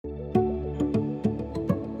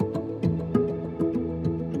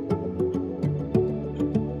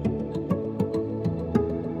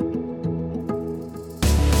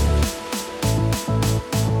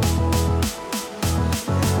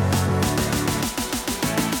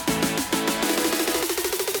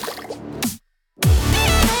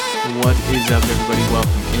What is up, everybody?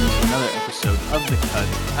 Welcome into another episode of The Cut.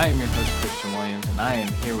 I am your host, Christian Williams, and I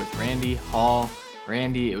am here with Randy Hall.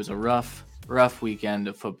 Randy, it was a rough weekend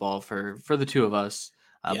of football for the two of us,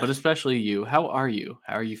 but especially you. How are you?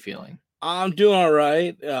 How are you feeling? I'm doing all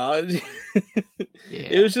right. It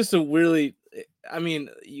was just a really,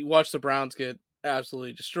 you watch the Browns get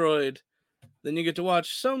absolutely destroyed. Then you get to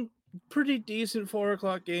watch some pretty decent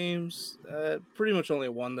 4:00 games. Pretty much only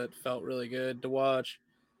one that felt really good to watch.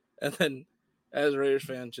 And then, as a Raiders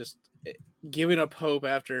fan, just giving up hope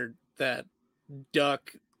after that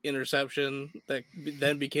duck interception that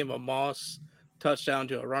then became a Moss touchdown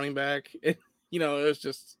to a running back. It was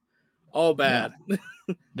just all bad. Yeah.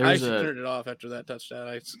 I actually turned it off after that touchdown.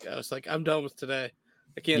 I was like, I'm done with today.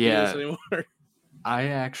 I can't do this anymore.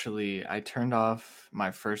 I turned off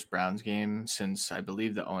my first Browns game since I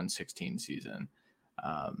believe the 0-16 season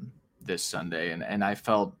this Sunday. And I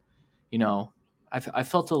felt, I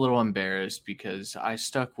felt a little embarrassed because I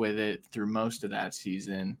stuck with it through most of that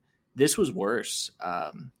season. This was worse,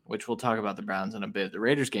 which we'll talk about the Browns in a bit. The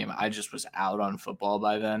Raiders game, I just was out on football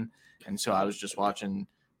by then. And so I was just watching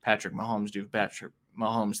Patrick Mahomes do Patrick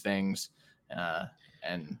Mahomes things.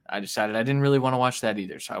 And I decided I didn't really want to watch that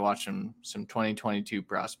either. So I watched some 2022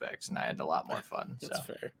 prospects, and I had a lot more fun. That's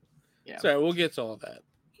fair. Yeah. Sorry, we'll get to all that.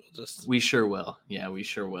 We sure will. Yeah, we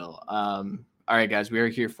sure will. All right, guys, we are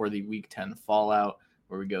here for the Week 10 fallout,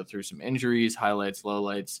 where we go through some injuries, highlights,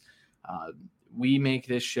 lowlights. We make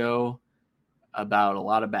this show about a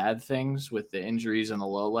lot of bad things with the injuries and the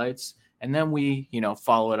lowlights. And then we,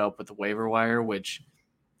 follow it up with the waiver wire, which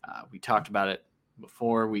we talked about it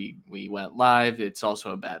before we went live. It's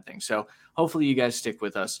also a bad thing. So hopefully you guys stick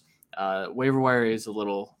with us. Waiver wire is a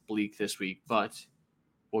little bleak this week, but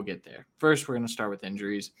we'll get there. First, we're going to start with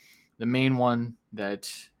injuries. The main one that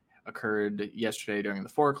occurred yesterday during the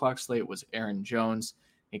 4:00 slate was Aaron Jones.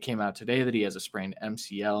 It came out today that he has a sprained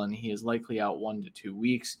MCL, and he is likely out 1 to 2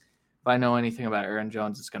 weeks. If I know anything about Aaron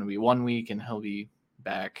Jones, it's going to be 1 week, and he'll be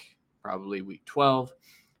back probably week 12.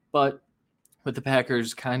 But with the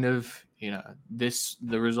Packers kind of,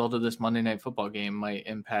 the result of this Monday Night Football game might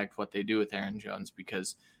impact what they do with Aaron Jones,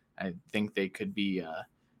 because I think they could be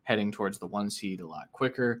heading towards the 1 seed a lot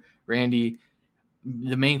quicker. Randy,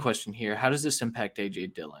 the main question here, how does this impact A.J.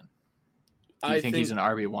 Dillon? Do you think he's an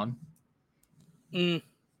RB1?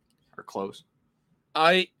 Or close?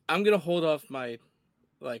 I'm going to hold off my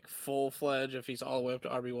full-fledged if he's all the way up to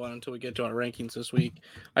RB1 until we get to our rankings this week.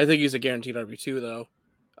 I think he's a guaranteed RB2, though.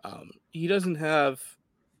 He doesn't have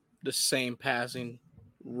the same passing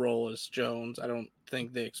role as Jones. I don't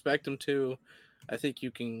think they expect him to. I think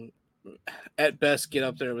you can, at best, get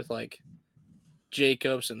up there with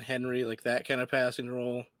Jacobs and Henry, that kind of passing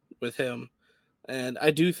role with him. And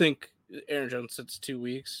I do think Aaron Jones sits 2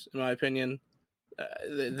 weeks, in my opinion.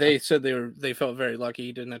 They said they felt very lucky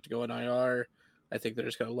he didn't have to go in IR. I think they're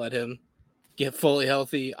just going to let him get fully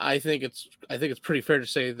healthy. I think it's pretty fair to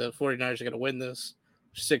say the 49ers are going to win this.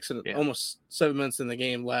 Almost 7 minutes in the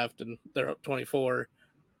game left, and they're up 24.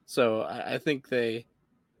 So I think they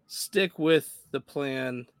stick with the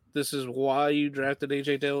plan. This is why you drafted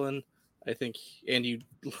A.J. Dillon. I think, and you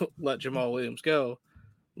let Jamal Williams go.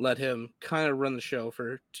 Let him kind of run the show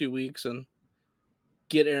for 2 weeks and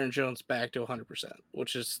get Aaron Jones back to 100%,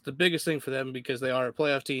 which is the biggest thing for them because they are a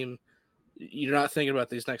playoff team. You're not thinking about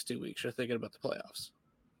these next 2 weeks. You're thinking about the playoffs.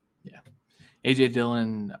 Yeah. A.J.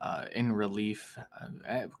 Dillon in relief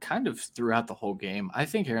kind of throughout the whole game. I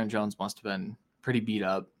think Aaron Jones must have been pretty beat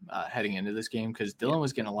up heading into this game because Dillon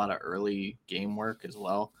was getting a lot of early game work as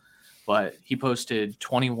well. But he posted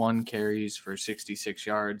 21 carries for 66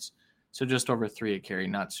 yards, so just over 3 a carry.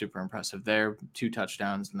 Not super impressive there. 2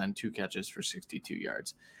 touchdowns and then 2 catches for 62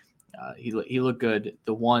 yards. He looked good.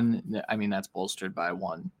 The one, that's bolstered by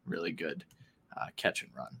one really good catch and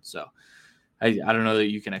run. So I don't know that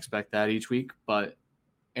you can expect that each week, but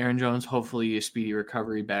Aaron Jones, hopefully a speedy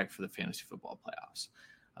recovery back for the fantasy football playoffs.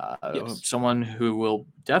 Someone who will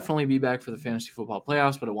definitely be back for the fantasy football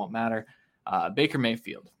playoffs, but it won't matter. Baker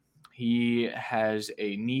Mayfield. He has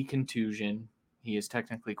a knee contusion. He is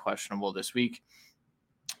technically questionable this week.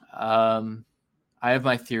 I have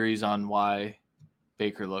my theories on why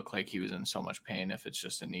Baker looked like he was in so much pain if it's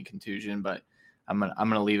just a knee contusion, but I'm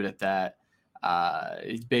gonna leave it at that.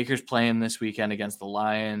 Baker's playing this weekend against the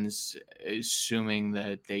Lions, assuming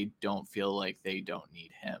that they don't feel like they don't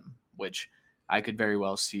need him, which I could very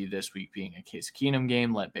well see this week being a Case Keenum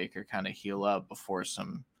game. Let Baker kind of heal up before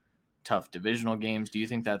some tough divisional games. Do you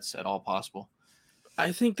think that's at all possible?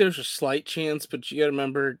 I think there's a slight chance, but you got to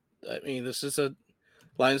remember, this is a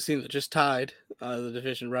Lions team that just tied the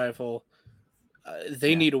division rival.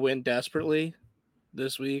 They need to win desperately.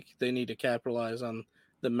 this week. They need to capitalize on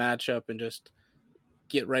the matchup and just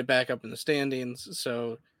get right back up in the standings.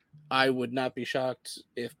 So I would not be shocked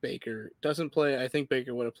if Baker doesn't play. I think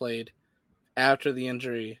Baker would have played after the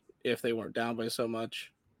injury if they weren't down by so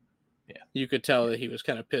much. Yeah. You could tell Yeah. that he was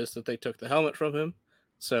kind of pissed that they took the helmet from him.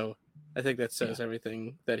 So I think that Yeah. says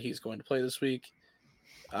everything that he's going to play this week.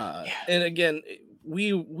 Yeah. And again,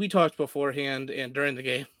 we talked beforehand and during the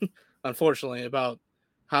game, unfortunately, about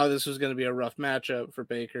how this was going to be a rough matchup for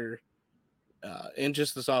Baker and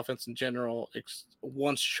just this offense in general.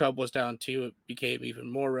 Once Chubb was down too, it became even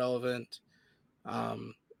more relevant.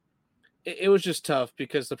 Um, it was just tough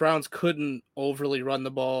because the Browns couldn't overly run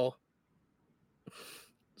the ball.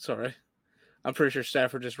 Sorry. I'm pretty sure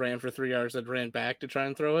Stafford just ran for 3 yards and ran back to try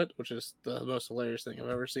and throw it, which is the most hilarious thing I've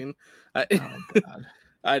ever seen. I, Oh God.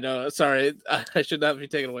 I know. Sorry, I should not be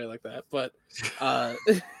taken away like that. But uh,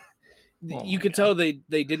 Oh you my could God. tell they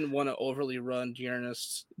didn't want to overly run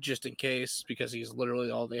Giannis just in case because he's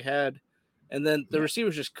literally all they had. And then the Yeah.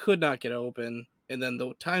 receivers just could not get open. And then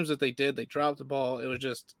the times that they did, they dropped the ball. It was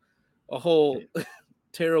just a whole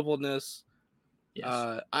terribleness.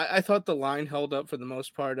 Yes. I thought the line held up for the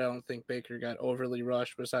most part. I don't think Baker got overly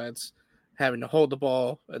rushed besides having to hold the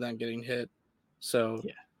ball and then getting hit. So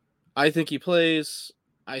Yeah. I think he plays.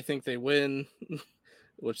 I think they win,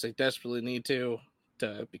 which they desperately need to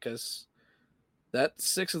because that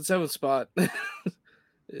 6 and 7 spot Yeah.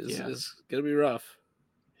 is gonna be rough.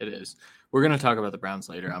 It is. We're gonna talk about the Browns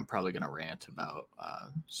later. I'm probably gonna rant about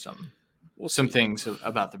some We'll some see. things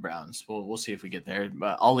about the Browns. We'll see if we get there,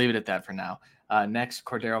 but I'll leave it at that for now. Next,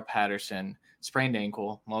 Cordero Patterson, sprained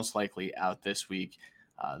ankle, most likely out this week.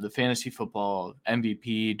 The fantasy football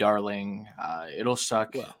MVP darling. It'll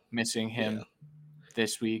suck Well, missing yeah, him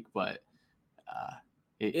this week, but uh,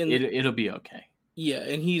 and it'll be okay. yeah,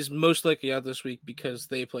 and he's most likely out this week because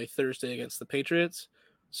they play Thursday against the Patriots.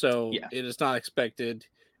 So Yeah, it is not expected.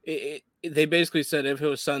 They basically said if it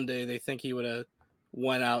was Sunday, they think he would have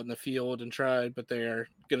went out in the field and tried, but they are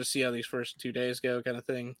going to see how these first 2 days go, kind of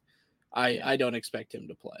thing. yeah, I don't expect him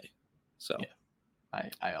to play. So yeah.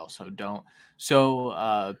 I also don't.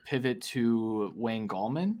 So pivot to Wayne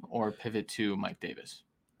Gallman or pivot to Mike Davis,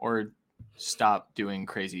 or stop doing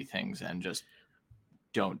crazy things and just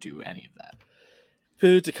don't do any of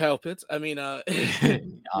food to Kyle Pitts. I mean, that.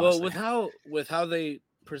 well, Honestly, with how they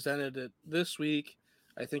presented it this week,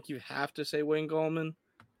 I think you have to say Wayne Gallman.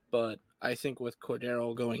 But I think with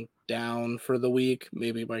Cordero going down for the week,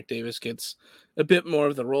 maybe Mike Davis gets a bit more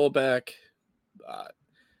of the rollback. Uh,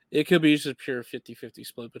 it could be just a pure 50-50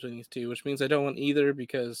 split between these two, which means I don't want either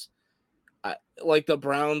because like the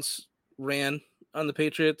Browns ran on the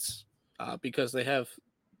Patriots because they have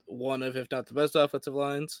one of, if not the best offensive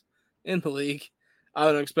lines in the league. I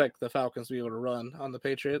don't expect the Falcons to be able to run on the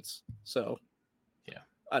Patriots. So yeah.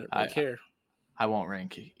 I don't really I care. I won't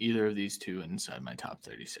rank either of these two inside my top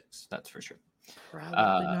 36. That's for sure. Probably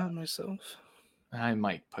Uh, not myself. I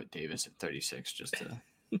might put Davis at 36 just to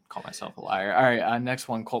call myself a liar. All right, next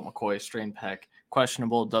one, Colt McCoy, strained pec,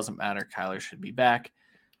 questionable. Doesn't matter. Kyler should be back.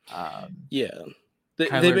 Yeah. They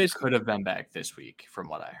Kyler basically could have been back this week, from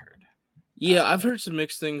what I heard. Yeah, Uh, I've heard some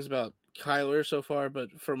mixed things about Kyler so far, but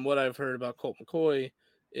from what I've heard about Colt McCoy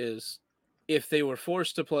is if they were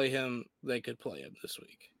forced to play him, they could play him this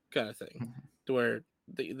week, kind of thing. To where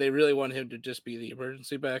they really want him to just be the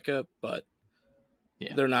emergency backup, but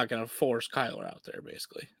yeah, they're not going to force Kyler out there,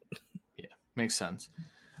 basically. yeah, makes sense.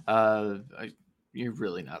 You're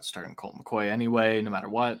really not starting Colt McCoy anyway, no matter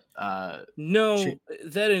what. No,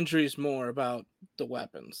 that injury is more about the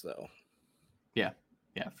weapons, though. Yeah,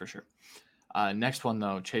 yeah, for sure. Next one,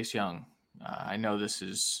 though, Chase Young. I know this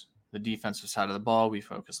is the defensive side of the ball. We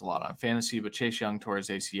focus a lot on fantasy, but Chase Young tore his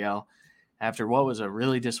ACL after what was a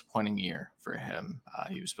really disappointing year for him.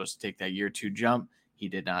 He was supposed to take that year two jump. He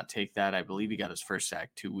did not take that. I believe he got his first sack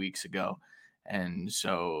 2 weeks ago. And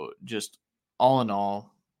so, just all in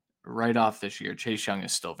all, right off this year, Chase Young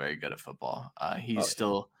is still very good at football. Oh,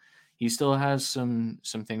 yeah. He still has some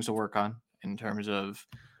things to work on in terms of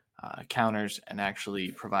counters and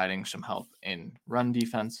actually providing some help in run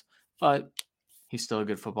defense. But he's still a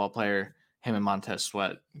good football player. Him and Montez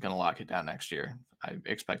Sweat going to lock it down next year. I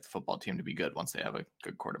expect the football team to be good once they have a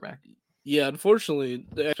good quarterback. Yeah, unfortunately,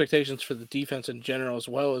 the expectations for the defense in general, as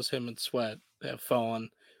well as him and Sweat, have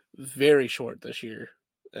fallen very short this year.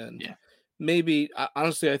 And Yeah. maybe,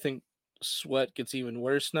 honestly, I think Sweat gets even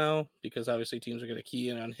worse now because obviously teams are going to key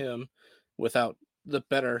in on him without the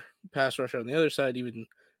better pass rusher on the other side, even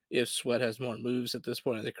if Sweat has more moves at this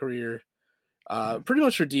point in the career. Mhm. Pretty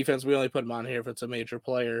much for defense, we only put him on here if it's a major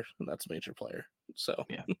player, and that's a major player. So,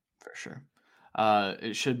 Yeah, for sure.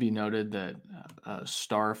 It should be noted that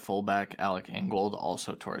star fullback Alec Ingold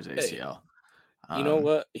also tore his Hey, ACL. you know Um,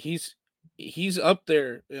 what? He's up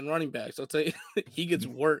there in running backs. I'll tell you, he gets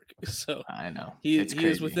work. So I know he it's he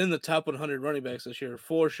is crazy. within the top 100 running backs this year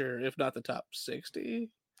for sure, if not the top 60.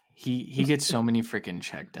 He gets so many freaking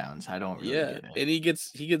check downs. I don't really Yeah, get it. and he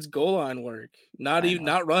gets goal line work. Not I even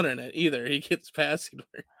know. not running it either. He gets passing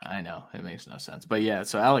work. I know. It makes no sense. But yeah,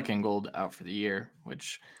 so Alec Ingold out for the year,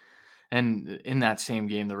 which and in that same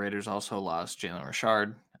game, the Raiders also lost Jalen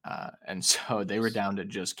Richard. And so they were Yes. down to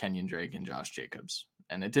just Kenyon Drake and Josh Jacobs.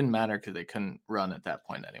 And it didn't matter because they couldn't run at that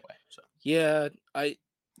point anyway. So Yeah, I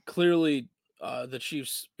clearly the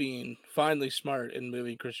Chiefs being finally smart in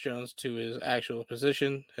moving Chris Jones to his actual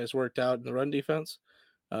position has worked out in the run defense.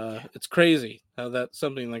 yeah. It's crazy how that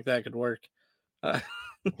something like that could work. Uh,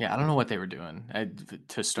 Yeah, I don't know what they were doing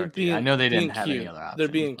to they're start the year. I being know they didn't being have any cute. other They're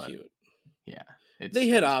options, being but cute. yeah, They it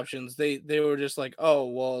had was crazy. options. They were just like, oh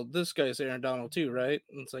well, this guy's Aaron Donald too, right?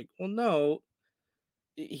 And it's like, well, no,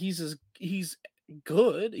 he's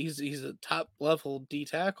good. He's a top level D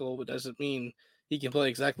tackle, but doesn't mean he can play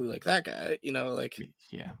exactly like that guy. Like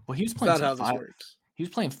Yeah. Well, he was it's playing not some how this five. works. He was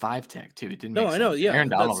playing five tech too. It didn't No, make I know. sense. Yeah, Aaron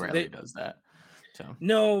Donald that's rarely they. does that. So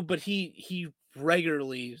No, but he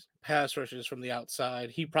regularly pass rushes from the outside.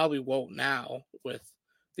 He probably won't now with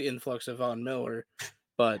the influx of Von Miller,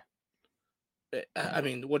 but I yeah,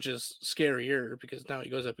 mean, which is scarier because now he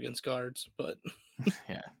goes up against guards. But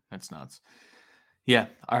yeah, that's nuts. Yeah.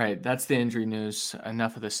 All right. That's the injury news.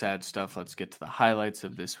 Enough of the sad stuff. Let's get to the highlights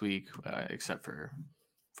of this week, except for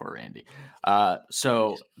Randy.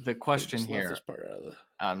 So the could have question just left this here. part out of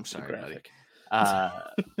I'm the sorry, buddy. graphic.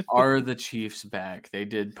 Uh, are the Chiefs back? They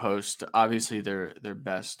did post obviously their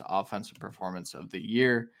best offensive performance of the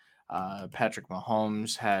year. Patrick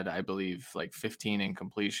Mahomes had, I believe, like 15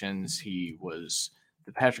 incompletions. He was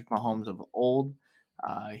the Patrick Mahomes of old.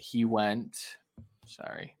 He went.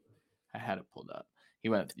 Sorry, I had it pulled up. He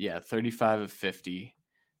went, yeah, 35 of 50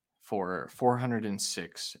 for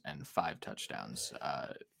 406 and 5 touchdowns.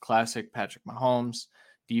 Classic Patrick Mahomes.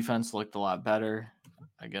 Defense looked a lot better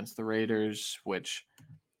against the Raiders, which,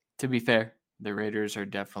 to be fair, the Raiders are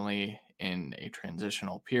definitely in a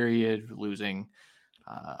transitional period, losing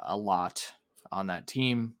a lot on that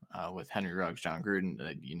team with Henry Ruggs, John Gruden.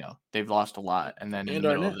 They've lost a lot. And then in the And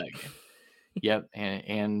middle of Arnett. that game, yep,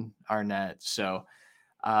 and Arnett. So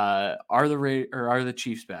are the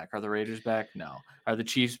Chiefs back? Are the Raiders back? No. Are the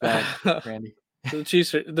Chiefs back, Randy?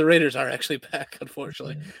 The Raiders are actually back,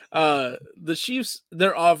 unfortunately. The Chiefs,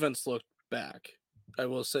 their offense looked back, I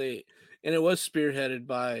will say, and it was spearheaded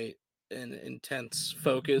by an intense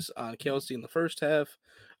focus on Kelsey in the first half.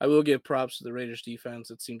 I will give props to the Raiders defense.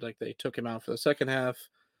 It seemed like they took him out for the second half.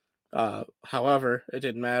 However, it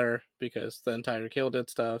didn't matter because the entire kill did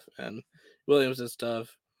stuff and Williams did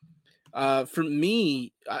stuff. For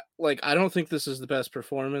me, I don't think this is the best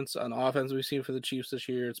performance on offense we've seen for the Chiefs this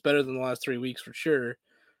year. It's better than the last 3 weeks for sure.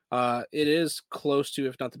 It is close to,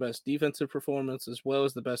 if not the best defensive performance, as well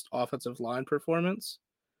as the best offensive line performance.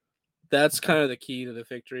 That's Okay. kind of the key to the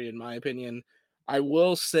victory, in my opinion. I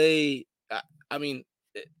will say, I mean,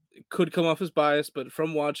 it could come off as bias, but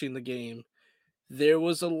from watching the game, there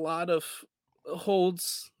was a lot of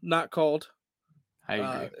holds not called, I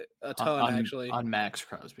uh, agree. a On ton on, actually. on Max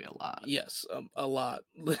Crosby a lot. Yes, a lot.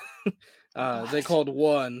 A They lot. called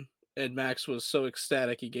one, and Max was so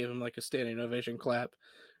ecstatic he gave him like a standing ovation clap.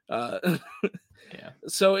 Uh, Yeah.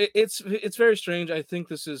 so it's very strange. I think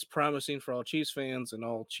this is promising for all Chiefs fans and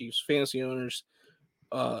all Chiefs fantasy owners.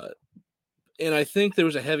 Uh, and I think there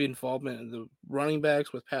was a heavy involvement in the running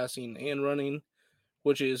backs with passing and running,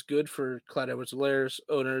 which is good for Clyde Edwards-Helaire's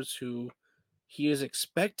owners, who he is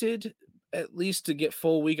expected at least to get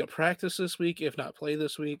full week of practice this week, if not play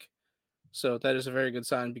this week. So that is a very good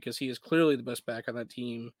sign because he is clearly the best back on that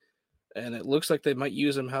team. And it looks like they might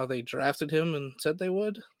use him how they drafted him and said they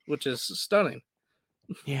would, which is stunning.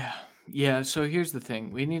 Yeah. Yeah. So here's the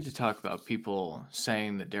thing. We need to talk about people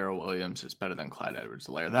saying that Daryl Williams is better than Clyde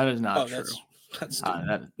Edwards-Helaire. That is not Oh, true. that's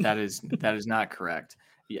stupid. That is not correct.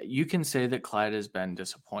 Yeah, you can say that Clyde has been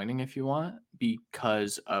disappointing if you want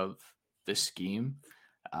because of the scheme.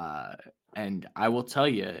 Uh, and I will tell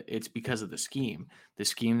you, it's because of the scheme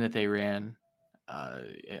that they ran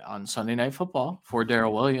on Sunday Night Football for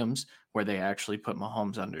Daryl Williams, where they actually put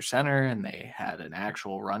Mahomes under center and they had an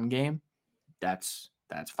actual run game. That's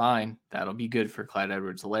fine. That'll be good for Clyde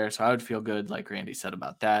Edwards-Helaire. So I would feel good, like Randy said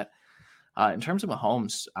about that. In terms of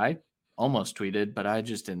Mahomes, I almost tweeted, but I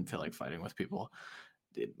just didn't feel like fighting with people.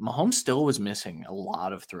 Mahomes still was missing a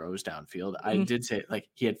lot of throws downfield. I Mhm. did say like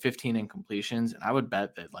he had 15 incompletions, and I would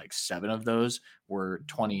bet that like 7 of those were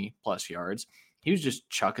 20 plus yards. He was just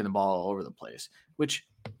chucking the ball all over the place, which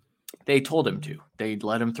they told him to. They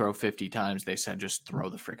let him throw 50 times. They said just throw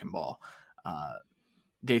the freaking ball. Uh,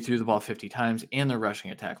 they threw the ball 50 times, and their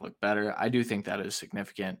rushing attack looked better. I do think that is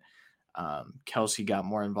significant. Kelsey got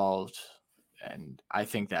more involved, and I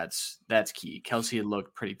think that's key. Kelsey had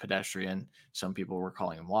looked pretty pedestrian. Some people were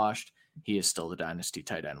calling him washed. He is still the dynasty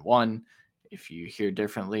tight end one. If you hear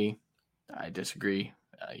differently, I disagree.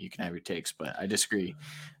 You can have your takes, but I disagree.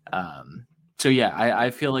 So yeah,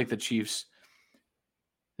 I feel like the Chiefs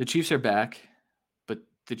are back, but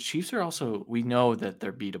the Chiefs are also, we know that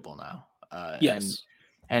they're beatable now. Yes.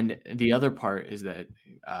 And the other part is that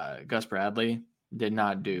Gus Bradley did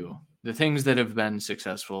not do the things that have been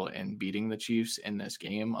successful in beating the Chiefs in this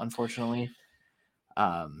game, unfortunately.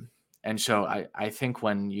 Um, and so I think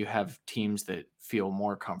when you have teams that feel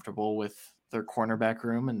more comfortable with their cornerback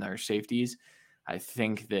room and their safeties, I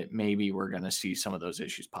think that maybe we're going to see some of those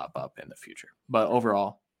issues pop up in the future. But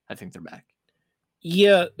overall, I think they're back.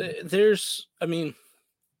 Yeah, I mean,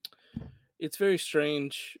 it's very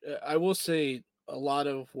strange. I will say a lot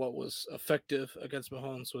of what was effective against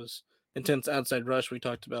Mahomes was intense outside rush. We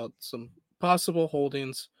talked about some possible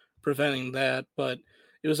holdings preventing that, but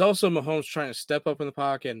it was also Mahomes trying to step up in the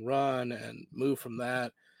pocket and run and move from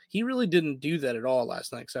that. He really didn't do that at all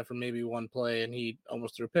last night, except for maybe one play, and he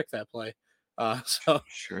almost threw a pick that play. So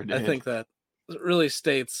Sure I did. think that really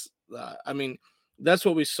states. I mean, that's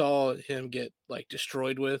what we saw him get like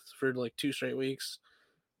destroyed with for like 2 straight weeks.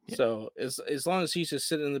 Yeah. So as long as he's just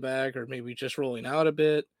sitting in the back or maybe just rolling out a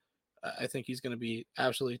bit, I think he's going to be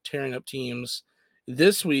absolutely tearing up teams.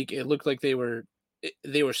 This week, it looked like they were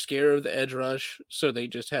scared of the edge rush, so they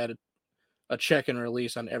just had a check and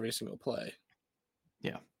release on every single play.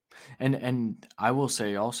 Yeah. And I will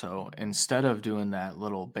say also, instead of doing that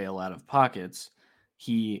little bail out of pockets,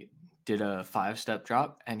 he did a 5-step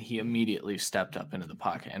drop and he immediately stepped up into the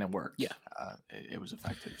pocket and it worked. Yeah, It was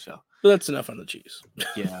effective. So but that's enough on the Chiefs.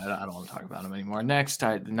 yeah, I don't want to talk about him anymore. Next,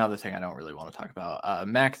 another thing I don't really want to talk about,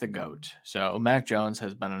 Mac the GOAT. So Mac Jones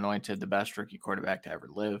has been anointed the best rookie quarterback to ever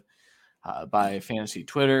live by fantasy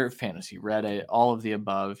Twitter, fantasy Reddit, all of the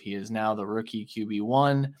above. He is now the rookie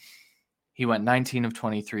QB1. He went 19 of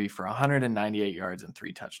 23 for 198 yards and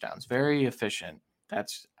 3 touchdowns. Very efficient.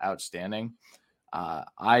 That's outstanding.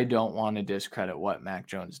 I don't want to discredit what Mac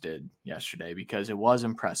Jones did yesterday because it was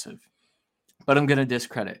impressive, but I'm going to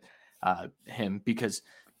discredit him because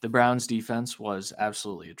the Browns defense was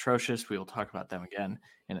absolutely atrocious. We will talk about them again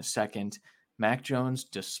in a second. Mac Jones,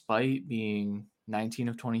 despite being 19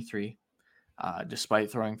 of 23,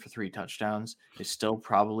 despite throwing for 3 touchdowns, is still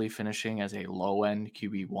probably finishing as a low end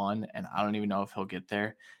QB1. And I don't even know if he'll get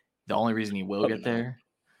there. The only reason he will Probably get not. there,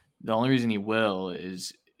 the only reason he will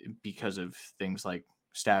is because of things like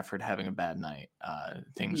Stafford having a bad night,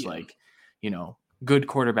 things Yeah. like, good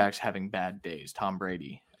quarterbacks having bad days, Tom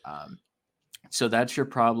Brady. So that's your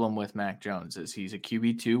problem with Mac Jones is he's a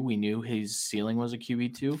QB2. We knew his ceiling was a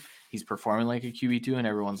QB2. He's performing like a QB2 and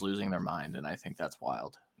everyone's losing their mind. And I think that's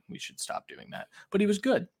wild. We should stop doing that. But he was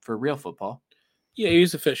good for real football. Yeah,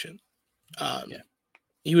 he's efficient. Yeah.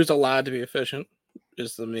 He was allowed to be efficient,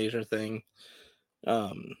 is the major thing.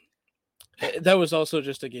 That was also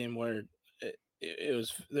just a game where it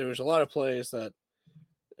was there was a lot of plays that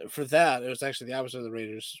for that, it was actually the opposite of the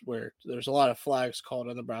Raiders, where there was a lot of flags called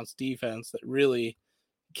on the Browns defense that really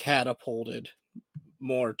catapulted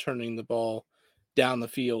more turning the ball down the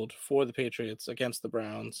field for the Patriots against the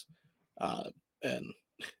Browns. And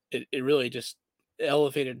it really just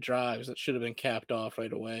elevated drives that should have been capped off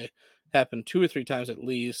right away. Happened 2 or 3 times at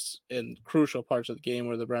least in crucial parts of the game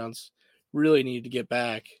where the Browns really needed to get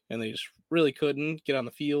back and they just really couldn't get on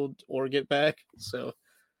the field or get back. So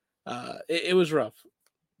it was rough.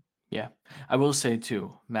 Yeah. I will say,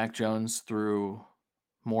 too, Mac Jones threw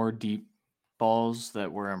more deep balls that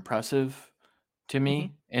were impressive to Hmm.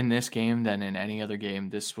 me in this game than in any other game.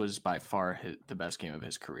 This was by far the best game of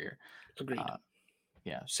his career. Agreed. Uh,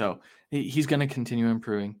 Yeah, so he's going to continue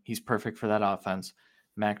improving. He's perfect for that offense.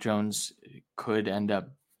 Mac Jones could end up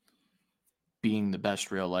being the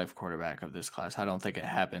best real life quarterback of this class. I don't think it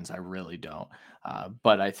happens. I really don't.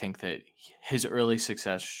 But I think that his early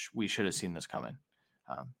success, we should have seen this coming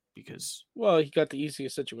because Well, he got the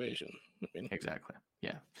easiest situation. I mean, exactly.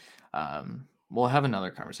 Yeah. We'll have another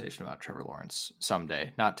conversation about Trevor Lawrence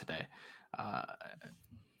someday, not today. Uh,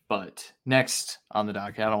 But next on the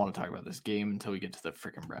docket, I don't want to talk about this game until we get to the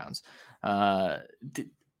freaking Browns.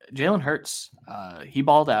 Jalen Hurts, he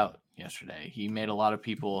balled out yesterday. He made a lot of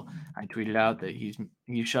people. I tweeted out that he's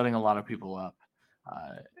shutting a lot of people up.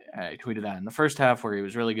 I tweeted that in the first half where he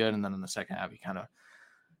was really good, and then in the second half he kind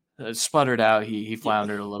of sputtered out. He Yeah.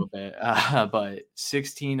 floundered a little bit, but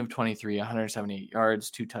 16 of 23, 178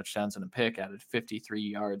 yards, 2 touchdowns and a pick, added 53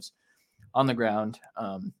 yards on the ground.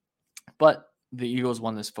 But the Eagles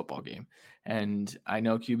won this football game. And I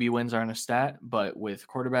know QB wins aren't a stat, but with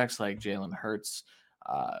quarterbacks like Jalen Hurts,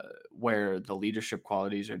 where the leadership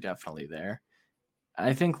qualities are definitely there,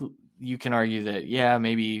 I think you can argue that, yeah,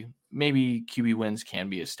 maybe QB wins can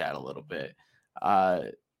be a stat a little bit.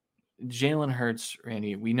 Jalen Hurts,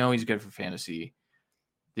 Randy, we know he's good for fantasy.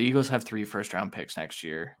 The Eagles have 3 first-round picks next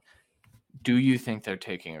year. Do you think they're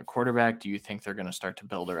taking a quarterback? Do you think they're going to start to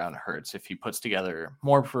build around Hurts if he puts together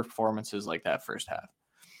more performances like that first half?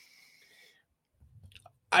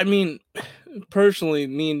 I mean, personally,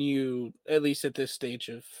 me and you, at least at this stage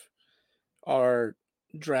of our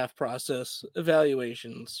draft process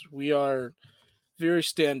evaluations, we are very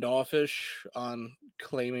standoffish on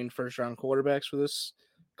claiming first round quarterbacks for this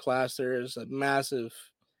class. There is a massive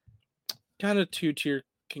kind of 2-tier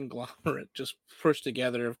conglomerate just pushed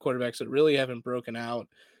together of quarterbacks that really haven't broken out.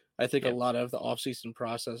 I think a Yeah. lot of the offseason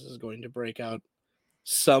process is going to break out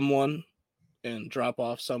someone and drop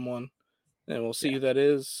off someone, and we'll see Yeah. who that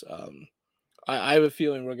is. I have a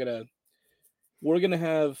feeling we're gonna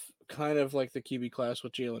have kind of like the QB class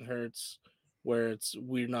with Jalen Hurts, where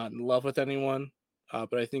we're not in love with anyone,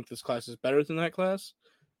 but I think this class is better than that class.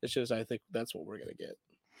 It's just I think that's what we're gonna get.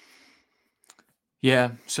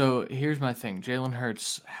 Yeah. So here's my thing. Jalen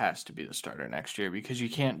Hurts has to be the starter next year because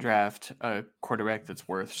you can't draft a quarterback that's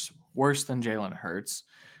worse than Jalen Hurts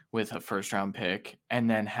with a first round pick and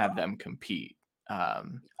then have them compete.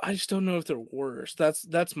 Um, I just don't know if they're worse.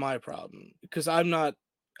 That's my problem because I'm not.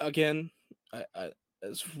 Again, I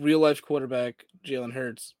as real life quarterback, Jalen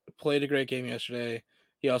Hurts played a great game yesterday.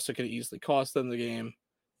 He also could have easily cost them the game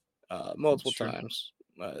that's multiple true. times.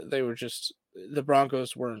 They were just the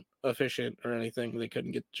Broncos weren't efficient or anything. They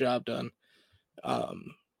couldn't get the job done.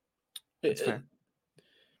 Um, it, That's it- fair.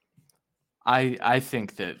 I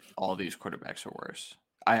think that all these quarterbacks are worse.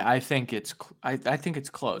 I think I think it's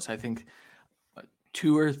close. I think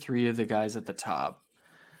 2 or 3 of the guys at the top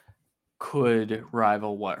could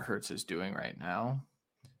rival what Hurts is doing right now,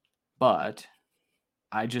 but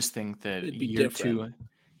I just think that it'd be year different, 2,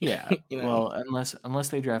 yeah, you know. well, unless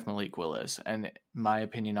they draft Malik Willis, and my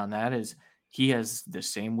opinion on that is he has the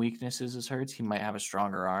same weaknesses as Hurts. He might have a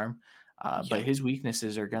stronger arm, but Yeah. his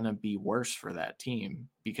weaknesses are going to be worse for that team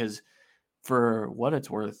because for what it's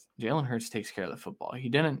worth, Jalen Hurts takes care of the football. He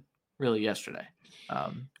didn't really yesterday,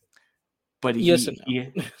 um, but Yes and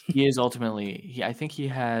no. he is ultimately I think he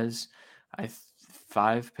has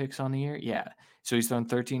 5 picks on the year. Yeah, so he's thrown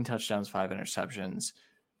 13 touchdowns, 5 interceptions.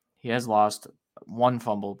 He has lost 1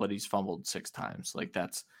 fumble, but he's fumbled 6 times. Like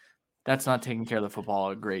that's not taking care of the football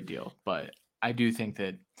a great deal. But I do think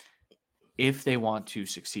that if they want to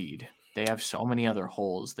succeed, they have so many other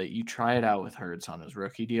holes that you try it out with Hurts on his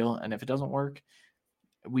rookie deal, and if it doesn't work,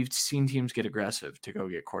 we've seen teams get aggressive to go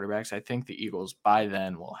get quarterbacks. I think the Eagles by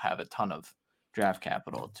then will have a ton of draft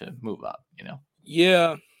capital to move up, you know?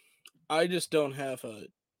 Yeah, I just don't have a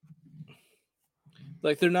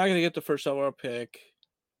like. They're not going to get the first overall pick.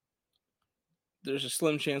 There's a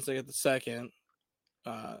slim chance they get the second.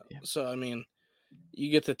 Yeah. So I mean, you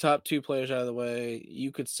get the top 2 players out of the way.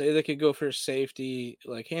 You could say they could go for safety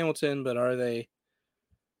like Hamilton, but are they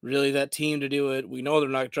really that team to do it? We know they're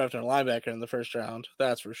not drafting a linebacker in the first round.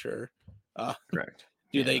 That's for sure. Uh, Correct.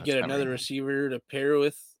 do Yeah, they that's get never another gonna happen. receiver to pair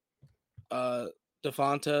with uh,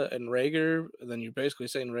 Devonta and Rager? Then you're basically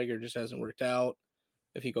saying Rager just hasn't worked out.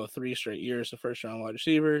 If you go 3 straight years of first round wide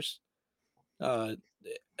receivers, uh,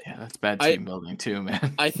 Yeah, that's bad I team building too,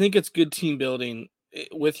 man. I think it's good team building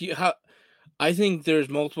with you. How I think there's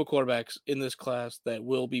multiple quarterbacks in this class that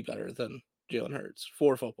will be better than Jalen Hurts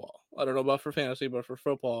for football. I don't know about for fantasy, but for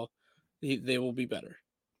football, they will be better.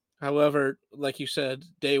 However, like you said,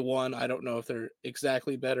 day one, I don't know if they're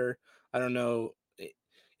exactly better. I don't know.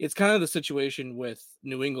 It's kind of the situation with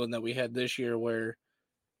New England that we had this year where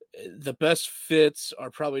the best fits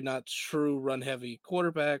are probably not true run heavy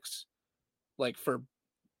quarterbacks, like for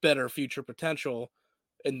better future potential.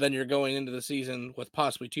 And then you're going into the season with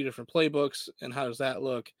possibly 2 different playbooks. And how does that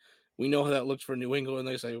look? We know how that looks for New England.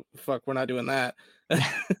 They say, fuck, we're not doing that.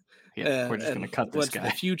 Yeah, we're just gonna And cut this went to the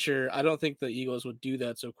guy. future. I don't think the Eagles would do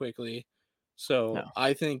that so quickly. So No.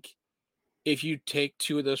 I think if you take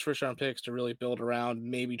 2 of those first round picks to really build around,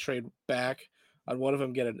 maybe trade back on one of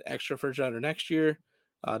them, get an extra first rounder next year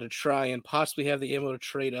to try and possibly have the ammo to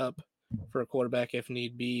trade up for a quarterback if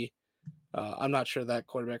need be. I'm not sure that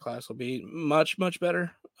quarterback class will be much, much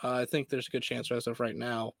better. I think there's a good chance as of right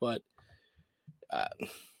now, but uh,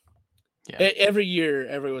 Yeah, every year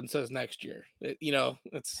everyone says next year.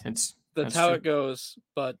 That's that's how true. it goes.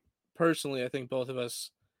 But personally, I think both of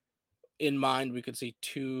us in mind we could see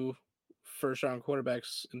two first round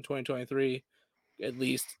quarterbacks in 2023 at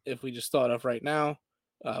least if we just thought of right now,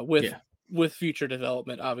 uh, with Yeah, with future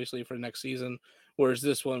development, obviously for next season. Whereas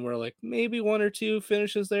this one, we're like maybe one or two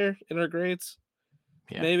finishes there in our grades,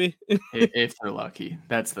 yeah. maybe. If they're lucky,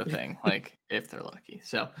 that's the thing. Like if they're lucky.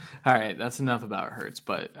 So, all right, that's enough about Hurts.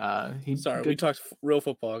 But he Sorry, we good. talked real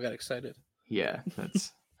football. I got excited. Yeah,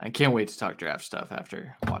 that's. I can't wait to talk draft stuff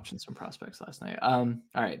after watching some prospects last night. All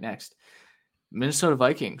right, next. Minnesota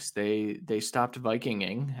Vikings. They stopped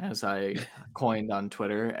Vikinging, as I coined on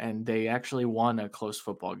Twitter, and they actually won a close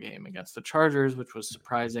football game against the Chargers, which was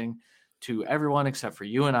surprising to everyone except for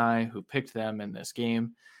you and I, who picked them in this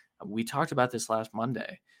game. We talked about this last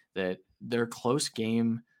Monday that their close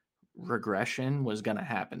game regression was going to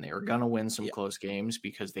happen. They were going to win some Yeah. close games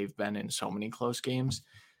because they've been in so many close games.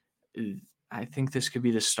 I think this could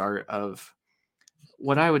be the start of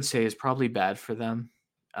what I would say is probably bad for them,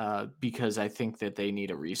 because I think that they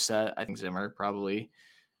need a reset. I think Zimmer probably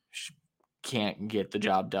sh- can't get the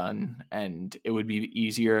job done, and it would be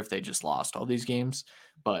easier if they just lost all these games.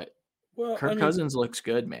 But Well, I Kirk mean, Cousins looks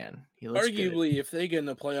good, man. He looks good. arguably, if they get in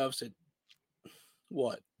the playoffs at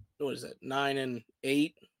what, what is it,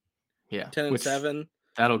 9-8, Yeah, ten and which 7?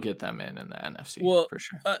 that'll get them in the NFC Well, for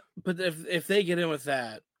sure. but if they get in with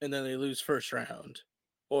that and then they lose first round,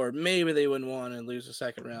 or maybe they win one and lose the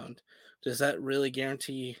second round, does that really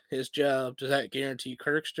guarantee his job? Does that guarantee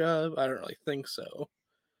Kirk's job? I don't really think so.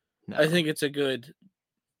 I No, think it's a good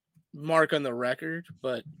mark on the record,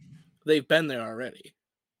 but they've been there already.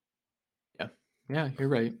 yeah, yeah, you're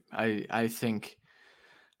right. I think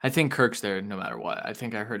Kirk's there no matter what. I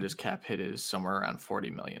think I heard his cap hit is somewhere around 40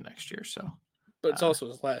 million next year. So But it's uh, also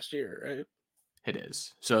his last year, right? it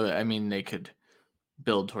is. So I mean, they could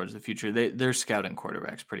build towards the future. They're scouting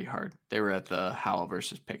quarterbacks pretty hard. They were at the Howell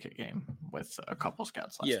versus Pickett game with a couple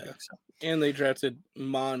scouts last Yeah. week. So And they drafted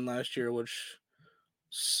Mon last year, which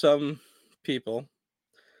some people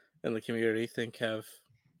in the community think have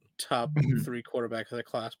top three quarterback of the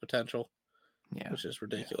class potential, yeah, which is yeah.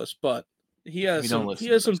 ridiculous. But We don't he listen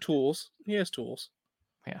to has some those guys. tools. He has tools.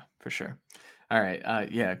 Yeah, for sure. All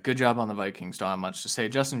right. Yeah, good job on the Vikings. Don't have much to say.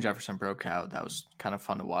 Justin Jefferson broke out. That was kind of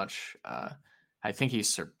fun to watch. I think he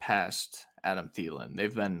surpassed Adam Thielen.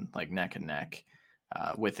 They've been like neck and neck,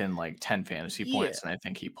 within like 10 fantasy Yeah. points, and I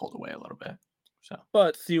think he pulled away a little bit. So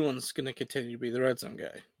But Thielen's going to continue to be the red zone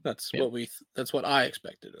guy. That's yeah, that's what I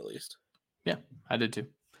expected at least. yeah, I did too.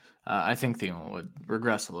 I think Thielen would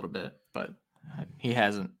regress a little bit, but he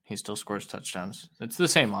hasn't. He still scores touchdowns. It's the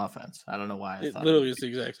same offense. I don't know why I It thought it would literally is be.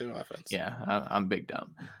 the exact same offense. Yeah, I'm big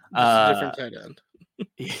dumb. Just a Uh, different tight end.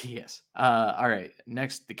 yes. All right.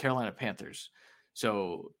 Next, the Carolina Panthers.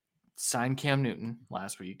 So signed Cam Newton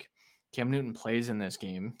last week. Cam Newton plays in this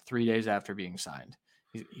game 3 days after being signed.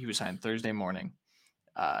 He was signed Thursday morning.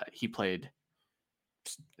 He played,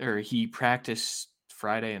 or he practiced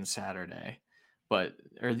Friday and Saturday,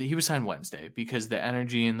 he was signed Wednesday because the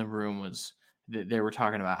energy in the room was. They were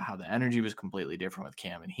talking about how the energy was completely different with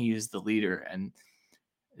Cam, and he is the leader. And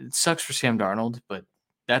it sucks for Sam Darnold, but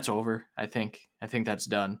that's over. I think that's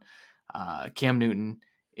done. Cam Newton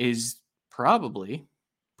is probably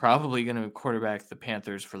going to quarterback the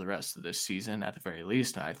Panthers for the rest of this season at the very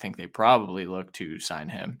least. And I think they probably look to sign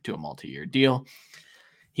him to a multi-year deal.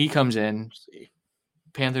 He comes in, See.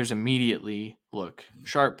 Panthers immediately look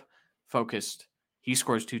sharp, focused. He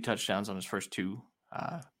scores 2 touchdowns on his first 2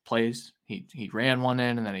 plays. He ran one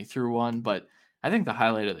in and then he threw one. But I think the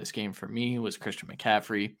highlight of this game for me was Christian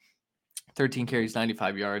McCaffrey. 13 carries,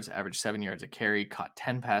 95 yards, averaged 7 yards a carry, caught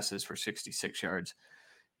 10 passes for 66 yards.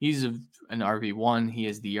 He's an RB1. He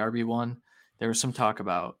is the RB1. There was some talk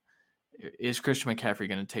about, is Christian McCaffrey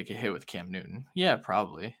going to take a hit with Cam Newton? Yeah,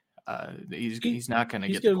 probably. He's not going to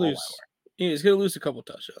He's get the going to goal line lose. work. Yeah, he's going to lose a couple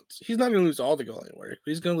touchdowns. He's not going to lose all the goal line work, but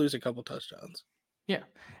he's going to lose a couple touchdowns. Yeah,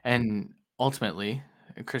 and ultimately,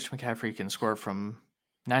 Christian McCaffrey can score from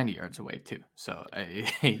 90 yards away too. So,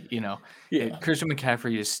 Yeah. Christian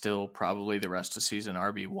McCaffrey is still probably the rest of the season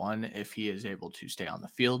RB1 if he is able to stay on the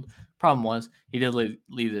field. Problem was he did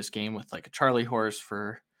leave this game with like a Charlie horse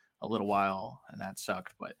for a little while, and that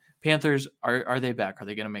sucked. But Panthers, are they back? Are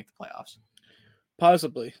they going to make the playoffs?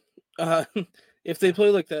 Possibly. Uh, if they Yeah, play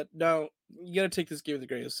like that, now you got to take this game with a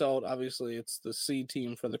grain of salt. Obviously, it's the C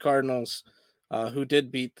team for the Cardinals, who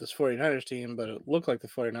did beat this 49ers team, but it looked like the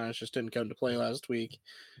 49ers just didn't come to play last week.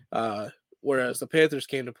 Uh, whereas the Panthers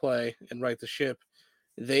came to play and right the ship.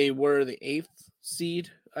 They were the 8th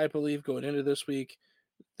seed, I believe, going into this week.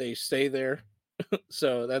 They stay there,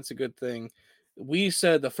 so that's a good thing. We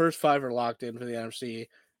said the first 5 are locked in for the NFC,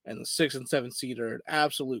 and the 6 and 7 seed are an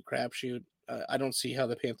absolute crapshoot. I don't see how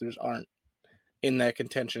the Panthers aren't in that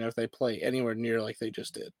contention if they play anywhere near like they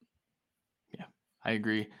just did. Yeah, I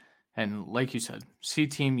agree. And like you said, C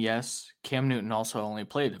team, yes. Cam Newton also only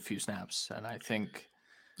played a few snaps, and I think,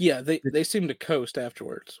 Yeah, they seemed to coast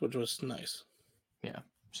afterwards, which was nice. yeah.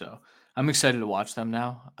 So I'm excited to watch them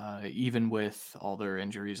now, even with all their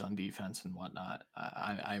injuries on defense and whatnot.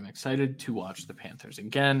 I'm excited to watch the Panthers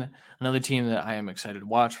again. Another team that I am excited to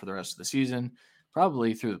watch for the rest of the season,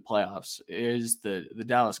 probably through the playoffs, is the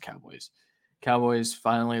Dallas Cowboys. Cowboys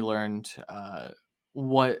finally learned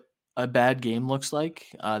what a bad game looks like.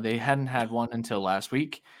 They hadn't had one until last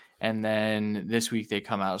week, and then this week they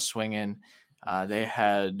come out swinging. They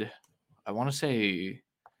had, I want to say,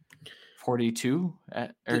 42 or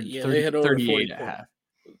Yeah, they 30, had over 40 38 at points. half.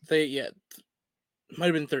 They might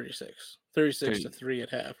have been 36. 36 to 30, 3 at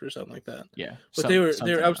half or something like that. yeah, But they were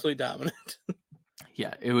something. absolutely dominant.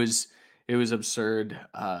 Yeah, it was absurd.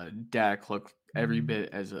 Dak looked every bit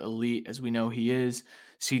as elite as we know he is.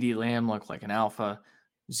 CD Lamb looked like an alpha.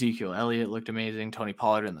 Ezekiel Elliott looked amazing. Tony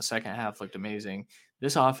Pollard in the second half looked amazing.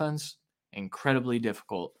 This offense, incredibly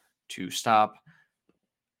difficult to stop.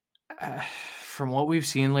 From what we've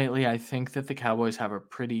seen lately, I think that the Cowboys have a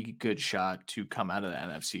pretty good shot to come out of the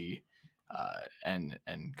NFC and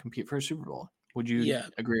compete for a Super Bowl. Would you Yeah,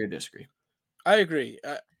 agree or disagree? I agree.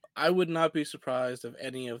 I would not be surprised if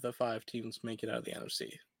any of the 5 teams make it out of the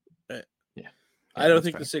NFC. But Yeah, I yeah, don't that's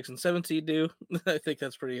think the fair. 6 and 7 seed do. I think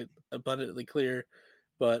that's pretty abundantly clear.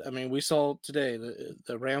 But I mean, we saw today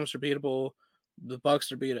the Rams are beatable, the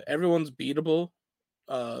Bucks are beatable. Everyone's beatable.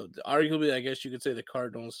 Arguably, I guess you could say the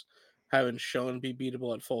Cardinals haven't shown to be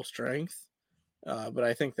beatable at full strength, but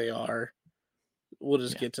I think they are. We'll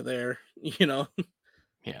just Yeah, get to there, you know.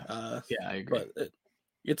 yeah, Uh, yeah. I agree. but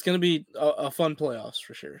it's going to be a fun playoffs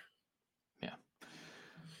for sure. Yeah.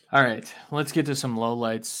 All right, let's get to some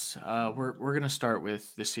lowlights. We're gonna start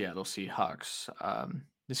with the Seattle Seahawks.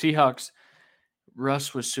 The Seahawks.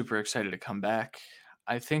 Russ was super excited to come back.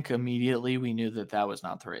 I think immediately we knew that that was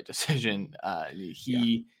not the right decision. Yeah,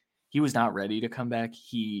 He was not ready to come back.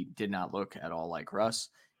 He did not look at all like Russ.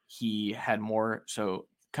 He had more. So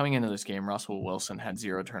coming into this game, Russell Wilson had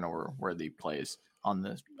zero turnover worthy plays on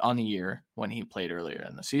the year when he played earlier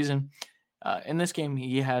in the season. In this game,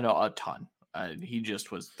 he had a ton. He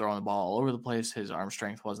just was throwing the ball all over the place. His arm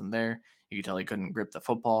strength wasn't there. You could tell he couldn't grip the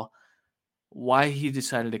football. Why he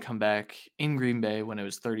decided to come back in Green Bay when it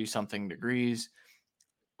was 30 something degrees,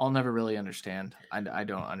 I'll never really understand. I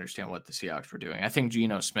don't understand what the Seahawks were doing. I think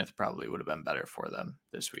Geno Smith probably would have been better for them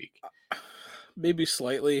this week. maybe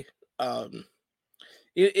slightly. Um,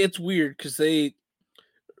 it's weird because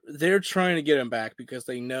they're trying to get him back because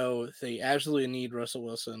they know they absolutely need Russell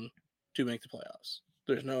Wilson to make the playoffs.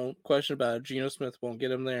 There's no question about it. Geno Smith won't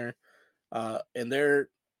get him there. And they're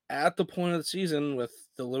at the point of the season with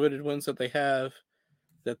the limited wins that they have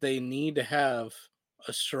that they need to have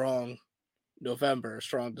a strong November, a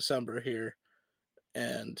strong December here.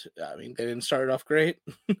 And I mean, they didn't start off great,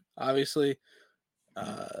 obviously,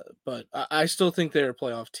 but I still think they're a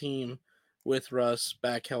playoff team with Russ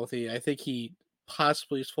back healthy. I think he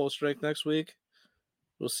possibly is full strength next week.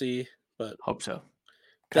 We'll see, but Hope so.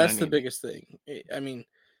 Kind of that's the need it. biggest thing. I mean,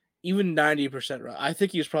 even 90%, I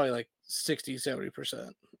think he's probably like 60,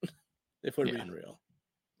 70%, if we're Yeah, being real.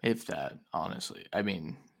 if that, honestly. I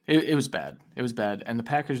mean, it was bad. It was bad. And the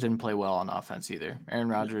Packers didn't play well on offense either. Aaron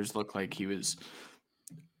No. Rodgers looked like he was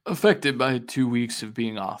affected by 2 weeks of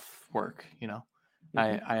being off work. Mm-hmm.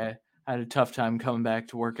 I had a tough time coming back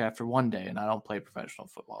to work after one day, and I don't play professional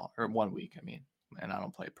football, or 1 week, I mean, and I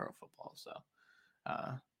don't play pro football, so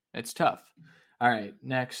uh, it's tough. All right,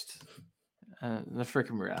 next, the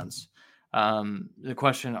freaking Browns. The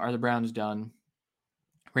question: Are the Browns done?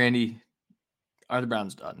 Randy, are the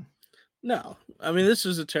Browns done? No, I mean, this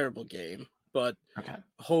is a terrible game, but Okay,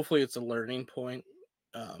 hopefully it's a learning point.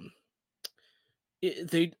 Um, it,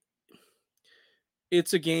 they,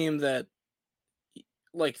 it's a game that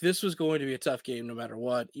like this was going to be a tough game no matter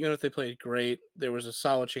what. Even if they played great, there was a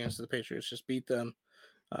solid chance that the Patriots just beat them.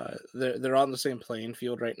 They're on the same playing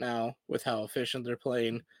field right now with how efficient they're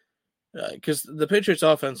playing. Because the Patriots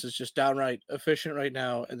offense is just downright efficient right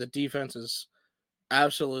now, and the defense is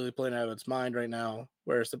absolutely playing out of its mind right now.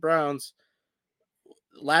 Whereas the Browns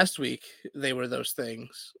last week they were those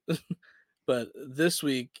things, but this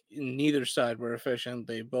week neither side were efficient.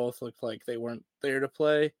 They both looked like they weren't there to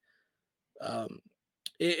play. Um,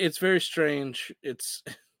 it's very strange. It's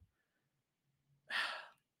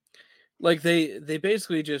like they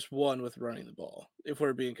basically just won with running the ball. If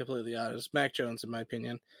we're being completely honest, Mac Jones, in my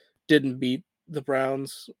opinion, didn't beat the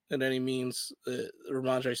Browns in any means.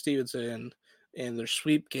 Ramondre Stevenson and their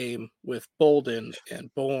sweep game with Bolden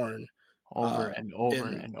and Bourne, Over uh, and over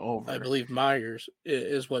and and I over. believe Myers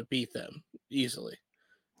is what beat them easily.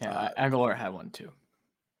 Yeah, Uh, Aguilar had one too.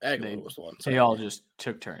 Aguilar They was the one. they Sorry. all just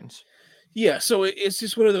took turns. Yeah, so it's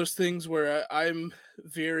just one of those things where I'm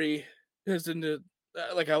very hesitant to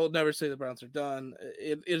like. I will never say the Browns are done.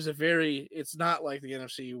 It is a very. It's not like the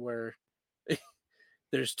NFC where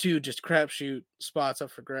there's two just crapshoot spots up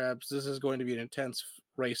for grabs. This is going to be an intense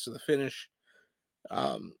race to the finish,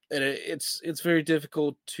 and it's very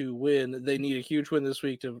difficult to win. They need a huge win this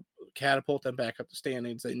week to catapult them back up the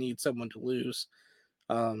standings. They need someone to lose.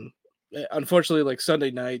 Um, Unfortunately, like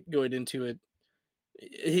Sunday night going into it,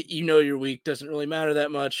 your week doesn't really matter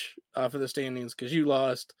that much for the standings because you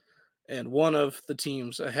lost, and one of the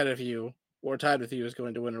teams ahead of you or tied with you is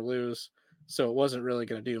going to win or lose. So it wasn't really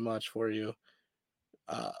going to do much for you.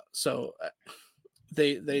 So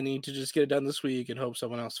they need to just get it done this week and hope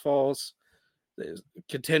someone else falls. They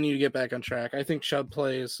continue to get back on track. I think Chubb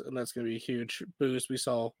plays, and that's going to be a huge boost. We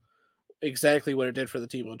saw exactly what it did for the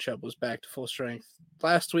team when Chubb was back to full strength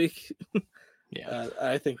last week. Yeah.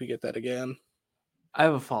 I think we get that again. I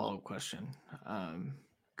have a follow-up question.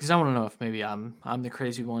 Because I want to know if maybe I'm the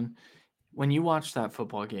crazy one. When you watched that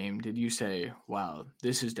football game, did you say, "Wow,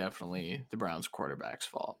 this is definitely the Browns quarterback's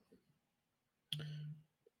fault.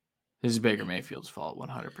 This is Baker Mayfield's fault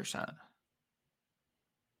 100%."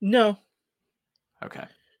 No, Okay.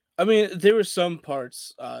 I mean, there were some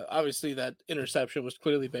parts. Obviously, that interception was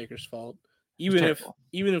clearly Baker's fault. It's Even if terrible.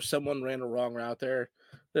 even if someone ran a wrong route there,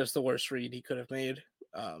 that's the worst read he could have made.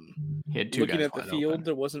 Um, He had two Looking guys at the wide field, open.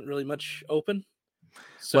 there wasn't really much open.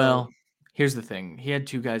 Well, So here's the thing. He had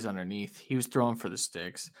two guys underneath. He was throwing for the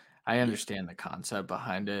sticks. I yeah, understand the concept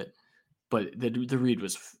behind it, but the read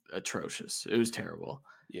was atrocious. It was terrible.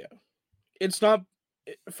 yeah. It's not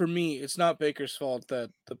for me. It's not Baker's fault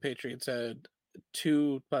that the Patriots had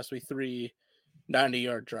two, possibly three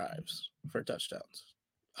 90-yard drives for touchdowns.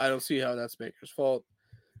 I don't see how that's Baker's fault.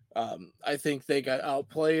 I think they got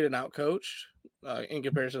outplayed and outcoached in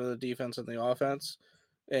comparison to the defense and the offense.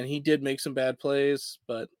 And he did make some bad plays,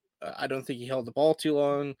 but I don't think he held the ball too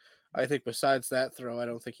long. I think besides that throw, I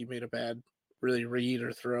don't think he made a bad really read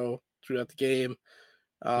or throw throughout the game.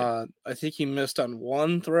 Yeah. I think he missed on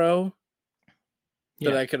one throw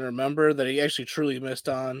that Yeah. I can remember that he actually truly missed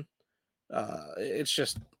on. It's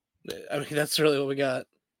just, I mean, that's really what we got.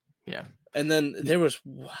 Yeah. And then there was,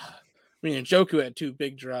 I mean, Njoku had two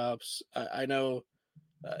big drops. I know,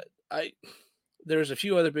 uh, I there's a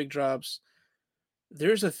few other big drops.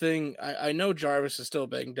 There's a thing I know Jarvis is still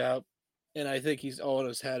banged up, and I think he's all in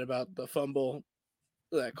his head about the fumble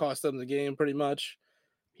that cost them the game pretty much.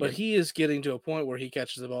 But Yep. he is getting to a point where he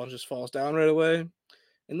catches the ball and just falls down right away,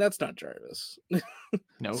 and that's not Jarvis.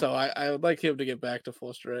 Nope. So I would like him to get back to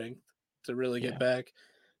full strength to really get Yeah. back.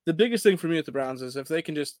 The biggest thing for me with the Browns is if they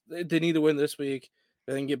can just they need to win this week,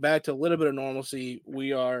 they can get back to a little bit of normalcy.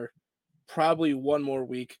 We are probably one more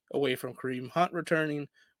week away from Kareem Hunt returning,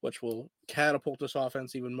 which will catapult this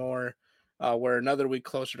offense even more. We're another week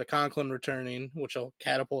closer to Conklin returning, which will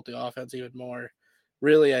catapult the offense even more.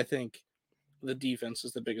 Really, I think the defense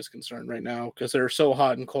is the biggest concern right now because they're so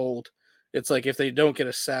hot and cold. It's like if they don't get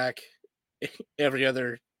a sack every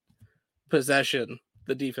other possession,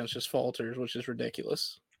 the defense just falters, which is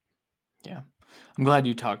ridiculous. Yeah. I'm glad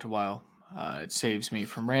you talked a while. It saves me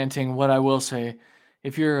from ranting. What I will say,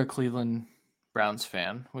 if you're a Cleveland Browns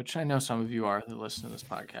fan, which I know some of you are that listen to this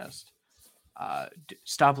podcast,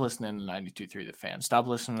 stop listening to 92.3 The Fan. Stop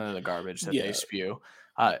listening to the garbage that they Yeah, spew.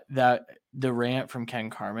 That the rant from Ken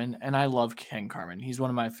Carmen, and I love Ken Carmen. He's one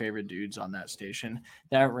of my favorite dudes on that station.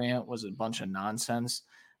 That rant was a bunch of nonsense.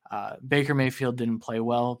 Baker Mayfield didn't play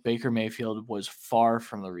well. Baker Mayfield was far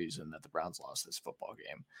from the reason that the Browns lost this football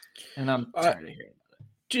game, and I'm I tired of hearing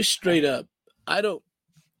just it. straight up. I don't.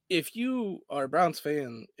 If you are a Browns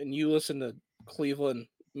fan and you listen to Cleveland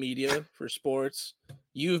media for sports,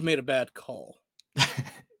 you've made a bad call.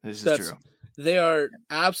 This is That's true. They are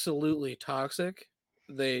absolutely toxic.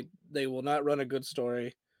 They will not run a good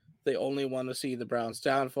story. They only want to see the Browns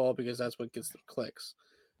downfall because that's what gets them clicks.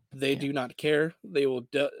 They Yeah, do not care. They will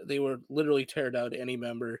literally tear down any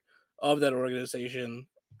member of that organization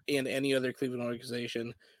and any other Cleveland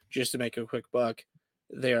organization just to make a quick buck.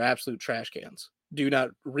 They are absolute trash cans. Do not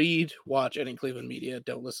read, watch any Cleveland media.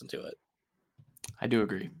 Don't listen to it. I do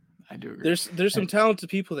agree. I do agree. There's some talented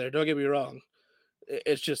people there. Don't get me wrong.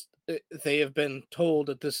 It's just they have been told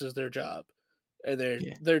that this is their job, and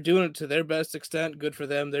Yeah. they're doing it to their best extent. Good for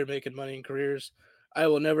them. They're making money in careers. I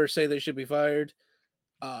will never say they should be fired.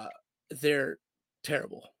 Uh, they're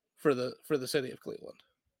terrible for the city of Cleveland.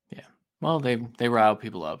 Yeah. Well, they rile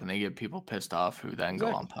people up and they get people pissed off who then go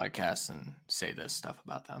on Exactly. podcasts and say this stuff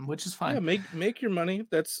about them, which is Yeah, fine. make your money.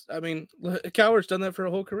 That's I mean, Coward's done that for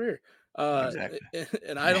a whole career. Uh, Exactly.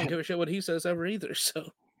 and I don't give a shit what he says ever either.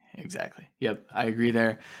 So Exactly. Yep, I agree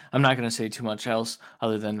there. I'm not going to say too much else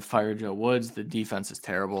other than fire Joe Woods. The defense is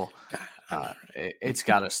terrible. God, I know, right? It's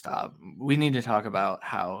got to stop. We need to talk about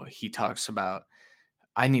how he talks about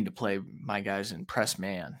I need to play my guys in press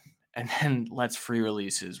man, and then lets free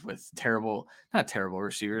releases with terrible, not terrible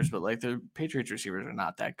receivers, but like the Patriots receivers are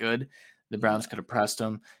not that good. The No, Browns could have pressed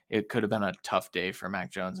him. It could have been a tough day for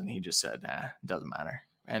Mac Jones, and he just said, "Nah, it doesn't matter."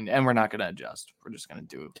 And we're not going to adjust. We're just going to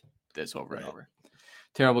do this over and right. over.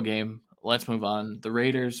 Terrible game. Let's move on. The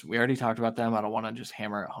Raiders, we already talked about them. I don't want to just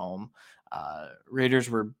hammer it home. Raiders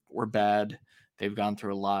were bad. They've gone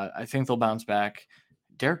through a lot. I think they'll bounce back.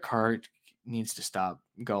 Derek Carr needs to stop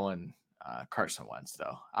going Carson Wentz,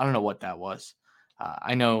 though. I don't know what that was.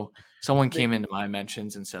 I know someone They, came into my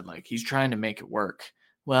mentions and said, like, he's trying to make it work.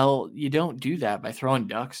 Well, you don't do that by throwing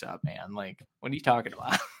ducks up, man. Like, what are you talking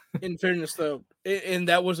about? in fairness, though, and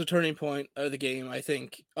that was a turning point of the game. I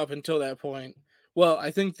think up until that point, well,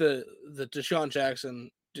 I think the Deshaun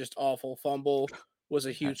Jackson just awful fumble was a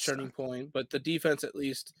That huge turning sucked. point. But the defense at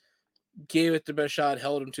least gave it the best shot,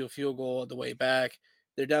 held him to a field goal on the way back.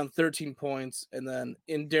 They're down 13 points, and then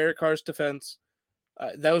in Derek Carr's defense,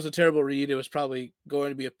 that was a terrible read. It was probably going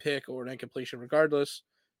to be a pick or an incompletion, regardless.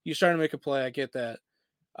 He's trying to make a play. I get that.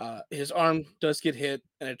 His arm does get hit,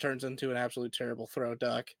 and it turns into an absolute terrible throw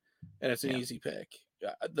duck, and it's an Yeah. easy pick.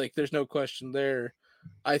 Like there's no question there.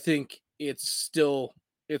 I think it's still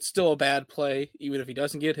a bad play, even if he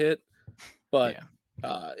doesn't get hit. But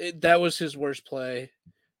Yeah. that was his worst play.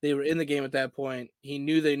 They were in the game at that point. He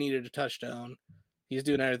knew they needed a touchdown. He's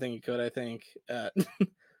doing everything he could, I think, and Yeah.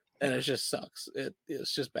 it just sucks.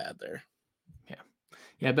 It's just bad there. Yeah.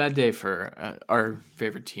 Yeah, bad day for our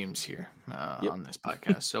favorite teams here Yep. on this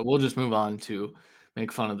podcast. So we'll just move on to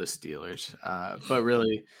make fun of the Steelers. But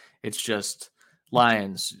really, it's just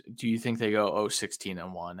Lions. Do you think they go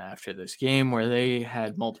 0-16-1 after this game where they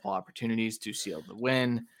had multiple opportunities to seal the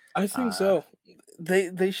win? I think Uh, so.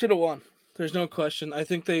 They should have won. There's no question. I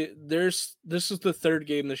think there's this is the third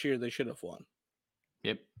game this year they should have won.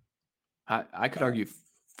 yep. I could Uh, argue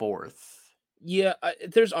fourth. yeah,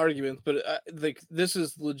 there's arguments, but like this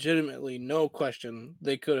is legitimately no question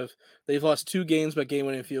they could have. They've lost two games by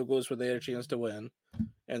game-winning field goals where they had a chance to win,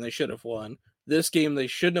 and they should have won. This game they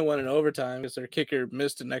shouldn't have won in overtime because their kicker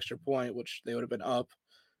missed an extra point, which they would have been up.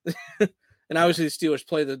 And Yeah. obviously the Steelers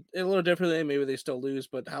play a little differently. Maybe they still lose,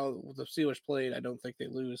 but how the Steelers played, I don't think they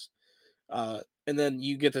lose. And then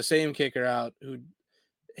you get the same kicker out who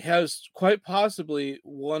has quite possibly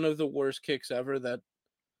one of the worst kicks ever that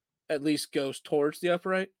at least goes towards the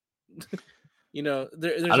upright. I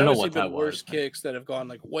There's don't know obviously what that been was, worse but kicks that have gone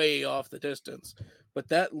like way off the distance, but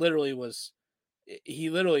that literally was he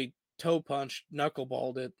literally toe punched,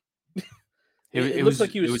 knuckleballed it. It looked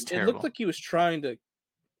like he it was was it looked terrible. like he was trying to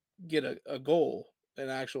get a goal, an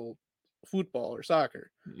actual football or soccer.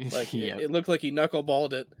 Like Yep. it looked like he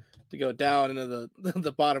knuckleballed it to go down into the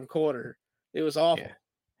the bottom corner. It was Yeah. awful.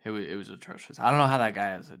 It was atrocious. I don't know how that guy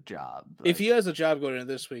has a job. If he Like, has a job going into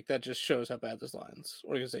this week, that just shows how bad this Lions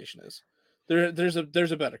organization is. There's a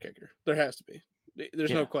better kicker. There has to be. There's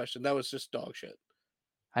no yeah. question. That was just dog shit.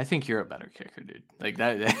 I think you're a better kicker, dude. Like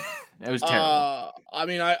that that was terrible. I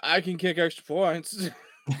mean, I can kick extra points.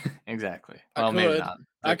 Exactly. I Well, maybe could. not.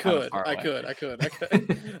 I They're kind of could. far I away. could. I could. I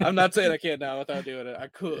could. I'm not saying I can't now without doing it. I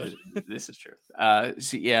could. This is true.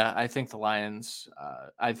 See, yeah, I think the Lions.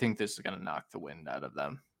 I think this is going to knock the wind out of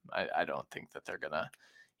them. I don't think that they're going to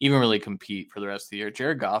even really compete for the rest of the year.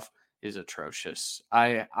 Jared Goff is atrocious.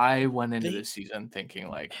 I went into They this season thinking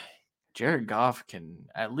like Jared Goff can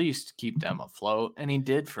at least keep them afloat, and he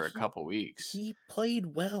did for a he couple weeks. he played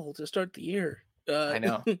well to start the year. I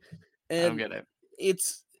know. I don't And get it.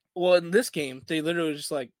 it's well in this game they literally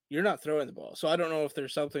just like you're not throwing the ball. So I don't know if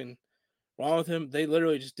there's something wrong with him. They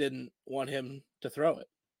literally just didn't want him to throw it,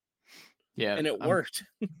 Yeah, and it I'm. worked.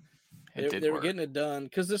 It did They were work. getting it done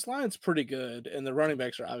because this line's pretty good, and the running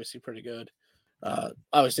backs are obviously pretty good.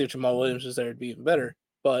 Obviously, if Jamal Williams was there, it'd be even better.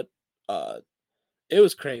 But uh, it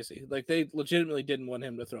was crazy. Like they legitimately didn't want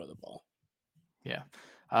him to throw the ball. Yeah.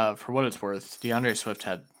 For what it's worth, DeAndre Swift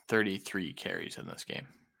had 33 carries in this game.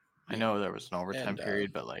 I Yeah, know there was an overtime and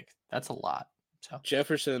period, but like that's a lot. So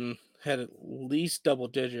Jefferson had at least double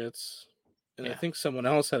digits, and I Yeah, think someone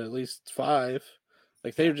else had at least 5.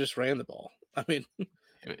 Like, they yeah, just ran the ball. I mean,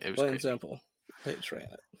 it was plain and crazy. simple. They just ran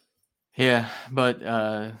it. Yeah, but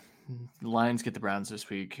the Lions get the Browns this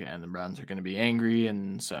week, and the Browns are going to be angry,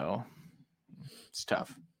 and so it's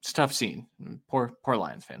tough. It's a tough scene. Poor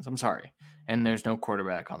Lions fans. I'm sorry. And there's no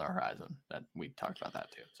quarterback on the horizon. That we talked about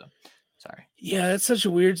that too. So sorry. Yeah, it's such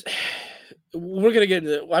a weird. We're gonna get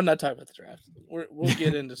into. I'm not talking about the draft. We'll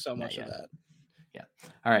get into so Not much of yet. that. Yeah.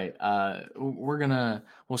 All right.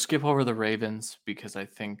 We'll skip over the Ravens because I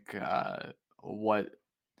think what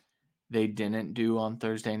they didn't do on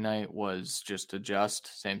Thursday night was just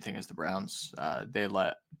adjust. Same thing as the Browns. They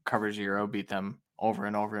let cover zero beat them over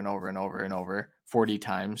and over and over and over and over 40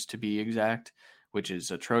 times to be exact, which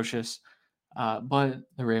is atrocious. But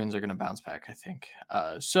the Ravens are going to bounce back, I think.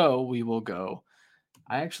 So we will go.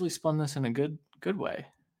 I actually spun this in a good way.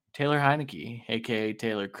 Taylor Heineke, aka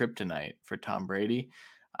Taylor Kryptonite for Tom Brady.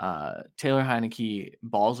 Taylor Heineke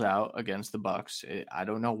balls out against the Bucks. I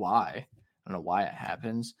don't know why. I don't know why it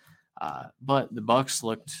happens. But the Bucks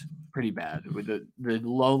looked pretty bad. With the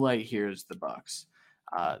low light here is the Bucks.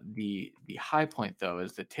 The high point though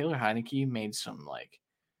is that Taylor Heineke made some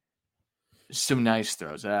nice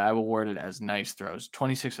throws. I will word it as nice throws.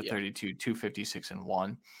 26 of Yeah, 32, 256 and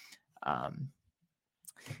 1. Um,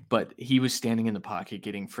 but he was standing in the pocket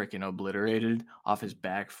getting freaking obliterated off his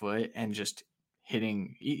back foot and just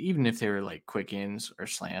hitting even if they were like quick ins or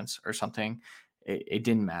slants or something, it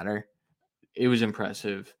didn't matter. It was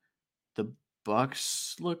impressive. The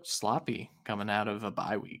Bucks looked sloppy coming out of a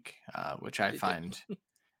bye week, which they did.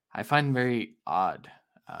 I find very odd.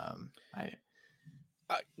 I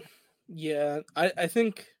I, yeah, I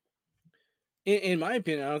think in my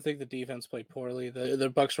opinion, I don't think the defense played poorly.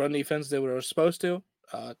 The Bucks run defense did what it was supposed to.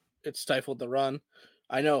 It stifled the run.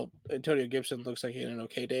 I know Antonio Gibson looks like he had an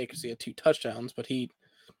okay day because he had 2 touchdowns, but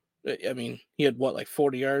I mean, he had what, like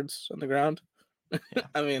 40 yards on the ground. Yeah,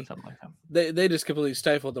 I mean, something like that. they just completely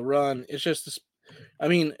stifled the run. It's just this. I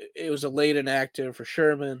mean, it was a late inactive for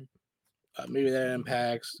Sherman. Maybe that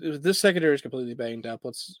impacts. This secondary is completely banged up.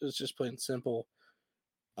 Let's just plain simple.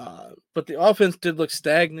 But the offense did look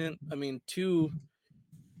stagnant. I mean,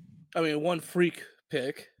 one freak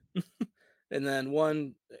pick, and then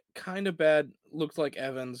one kind of bad. Looked like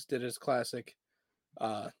Evans did his classic,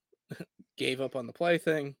 uh, gave up on the play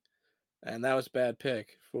thing, and that was a bad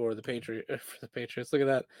pick for the For the Patriots, look at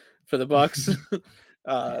that, for the Bucks.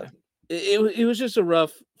 uh, Yeah. it was just a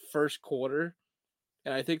rough first quarter,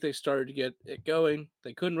 and I think they started to get it going.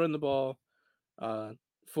 They couldn't run the ball. Uh,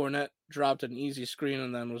 Fournette dropped an easy screen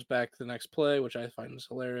and then was back the next play, which I find is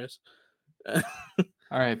hilarious.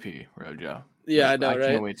 R.I.P. Rojo. Yeah, I I know, can't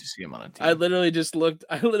right? wait to see him on a I team literally just looked.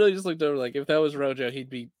 I literally just looked over like if that was Rojo, he'd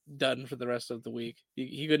be done for the rest of the week.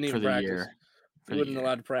 He couldn't for even the practice. year. He For the wouldn't year.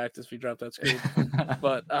 allowed to practice if he dropped that screen.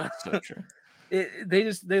 But So true.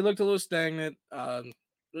 they looked a little stagnant.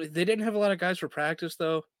 They didn't have a lot of guys for practice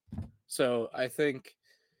though, so I think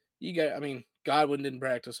you got. I mean, Godwin didn't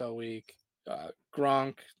practice all week.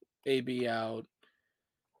 Gronk, AB out.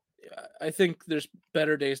 I think there's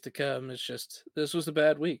better days to come. It's just this was a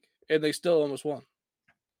bad week, and they still almost won.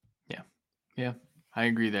 Yeah. Yeah. I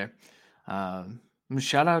agree there.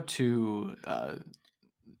 Shout out to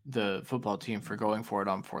the football team for going for it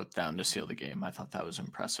on fourth down to seal the game. I thought that was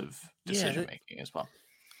impressive Yeah, decision making as well.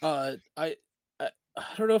 Uh, I, I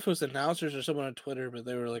don't know if it was announcers or someone on Twitter, but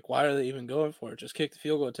they were like, "Why are they even going for it? Just kick the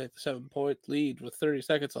field goal, take the 7 point lead with 30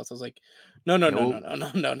 seconds left." I was like, "No, no, Yeah, no, no, well, no,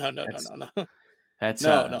 no, no, no, no, no, that's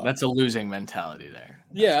no, no, no, no, that's a no." losing mentality there.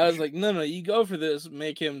 That's Yeah, I for was sure. like, "No, no, you go for this.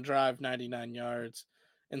 Make him drive 99 yards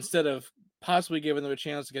instead of possibly giving them a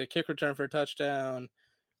chance to get a kick return for a touchdown,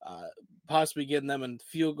 uh, possibly getting them in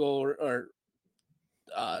field goal or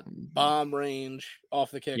Mhm. bomb range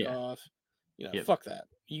off the Yeah. kickoff. Yep. Fuck that.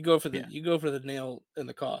 Yeah. You go for the nail in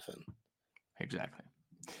the coffin." Exactly.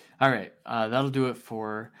 All right, that'll do it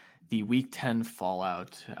for the Week 10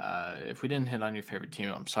 fallout. If we didn't hit on your favorite team,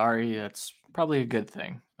 I'm sorry. That's probably a good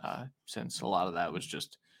thing, since a lot of that was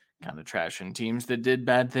just kind of trashing teams that did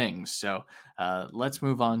bad things. So let's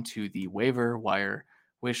move on to the waiver wire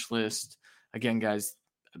wish list. Again, guys,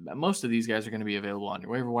 most of these guys are going to be available on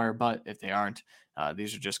your waiver wire, but if they aren't,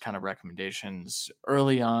 these are just kind of recommendations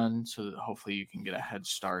early on so that hopefully you can get a head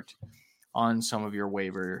start on some of your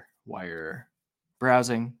waiver wire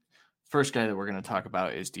browsing. First guy that we're going to talk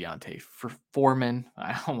about is Deontay Foreman.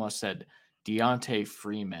 I almost said Deontay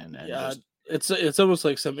Freeman and Yeah, just it's almost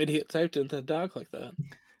like some idiot typed in the doc like that.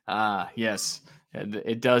 yes,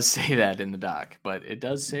 it does say that in the doc, but it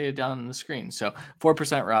does say it down on the screen. So 4%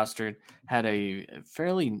 rostered, had a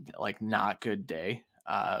fairly like not good day.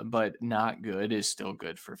 but not good is still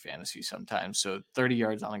good for fantasy sometimes. So 30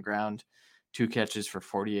 yards on the ground, 2 catches for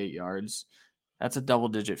 48 yards. That's a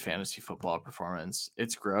double-digit fantasy football performance.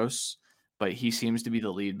 It's gross, but he seems to be the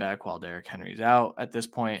lead back while Derrick Henry's out at this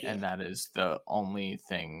point, Yeah. and that is the only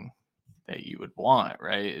thing that you would want,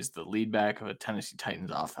 right? Is the lead back of a Tennessee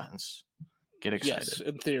Titans offense. Get Yes,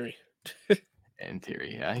 excited. in theory. In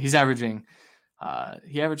theory, yeah. He averaged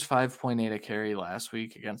 5.8 a carry last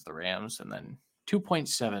week against the Rams, and then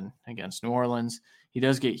 2.7 against New Orleans. He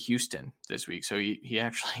does get Houston this week, so he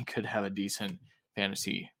actually could have a decent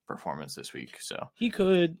fantasy performance this week. So He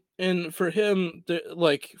could, and for him,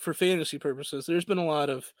 like for fantasy purposes, there's been a lot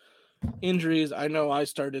of injuries. I know I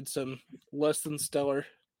started some less than stellar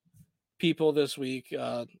people this week.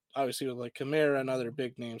 Obviously, with like Kamara and other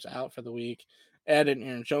big names out for the week. Adding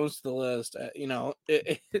Aaron Jones to the list. We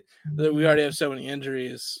already have so many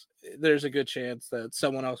injuries. There's a good chance that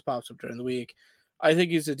someone else pops up during the week. I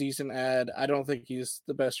think he's a decent add. I don't think he's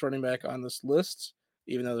the best running back on this list,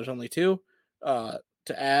 even though there's only two to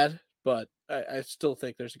add. But I still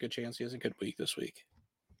think there's a good chance he has a good week this week.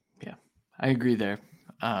 yeah, I agree there.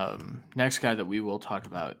 Next guy that we will talk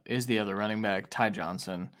about is the other running back, Ty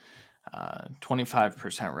Johnson. 25%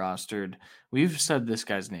 rostered. We've said this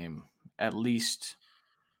guy's name at least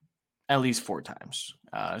 4 times.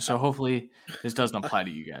 So hopefully this doesn't apply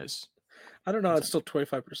to you guys. I don't know. What's It's up? still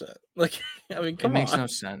 25%. Like, I mean, It come makes on. no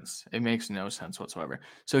sense. It makes no sense whatsoever.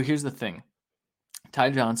 So here's the thing. Ty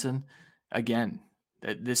Johnson, again,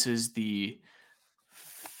 that this is the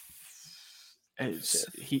it's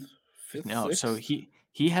he Fifth, no, so sixth.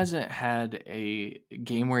 he hasn't had a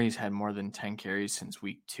game where he's had more than 10 carries since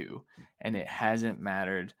week 2, and it hasn't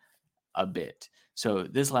mattered a bit. So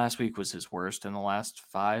this last week was his worst in the last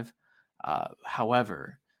 5.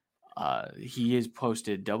 However, he has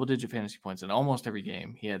posted double-digit fantasy points in almost every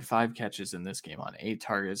game. He had 5 catches in this game on 8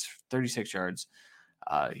 targets, 36 yards.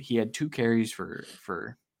 He had 2 carries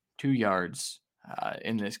for 2 yards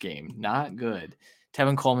in this game. Not good.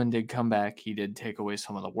 Tevin Coleman did come back. He did take away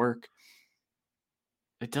some of the work.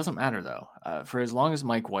 It doesn't matter though. For as long as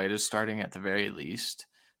Mike White is starting, at the very least,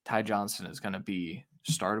 Ty Johnson is going to be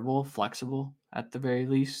startable, flexible at the very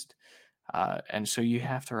least. And so you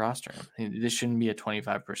have to roster him. This shouldn't be a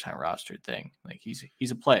 25% rostered thing. Like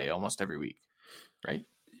he's a play almost every week, right?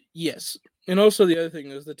 Yes. And also the other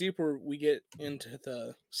thing is the deeper we get into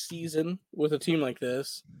the season with a team like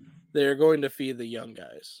this, they're going to feed the young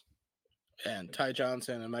guys. And Ty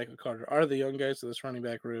Johnson and Michael Carter are the young guys of this running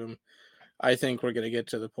back room. I think we're going to get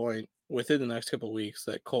to the point within the next couple of weeks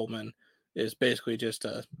that Coleman is basically just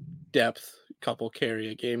a depth couple carry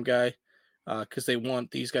a game guy because they want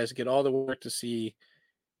these guys to get all the work to see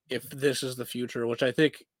if this is the future, which I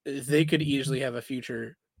think they could easily have a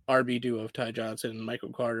future RB duo of Ty Johnson and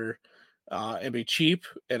Michael Carter and be cheap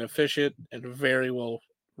and efficient and very well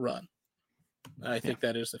run. I Yeah. think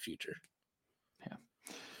that is the future. Yeah.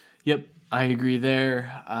 Yep, I agree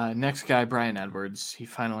there. Next guy, Brian Edwards. He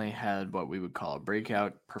finally had what we would call a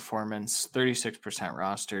breakout performance. 36%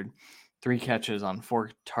 rostered, 3 catches on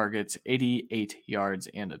 4 targets, 88 yards,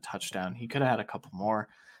 and a touchdown. He could have had a couple more.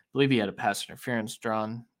 I believe he had a pass interference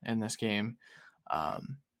drawn in this game.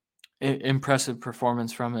 Impressive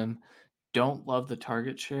performance from him. Don't love the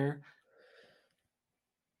target share.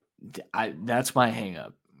 That's my hang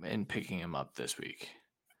up in picking him up this week.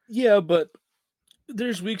 Yeah, but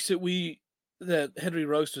there's weeks that Henry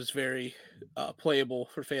Ruggs was very playable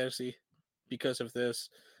for fantasy because of this.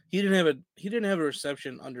 He didn't have a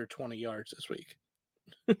reception under 20 yards this week.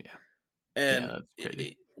 Yeah, yeah, And that's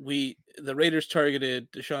crazy. the Raiders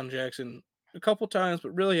targeted Deshaun Jackson a couple times,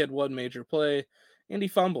 but really had one major play, and he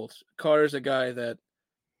fumbled. Carr's a guy that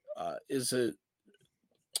is a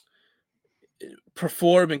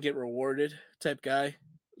perform and get rewarded type guy.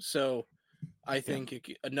 So I Yeah.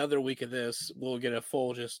 think another week of this, we'll get a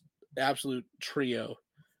full, just absolute trio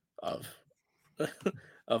of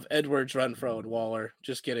of Edwards, Renfro, and Waller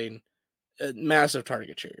just getting massive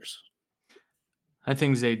target shares. I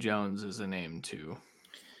think Zay Jones is a name to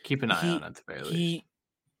keep an eye on He at the very least. he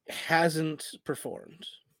hasn't performed,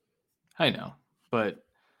 I know, but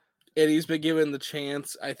and he's been given the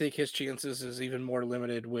chance. I think his chances is even more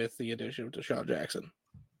limited with the addition of Deshaun Jackson.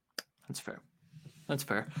 that's fair. That's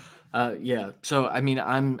fair. Yeah. So I mean,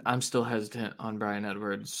 I'm still hesitant on Brian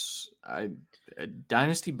Edwards. A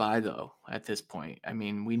dynasty buy though at this point. I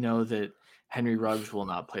mean, we know that Henry Ruggs will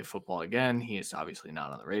not play football again. He is obviously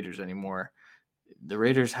not on the Raiders anymore. The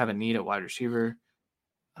Raiders have a need at wide receiver.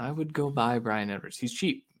 I would go buy Brian Edwards. He's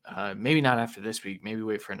cheap. Maybe not after this week. Maybe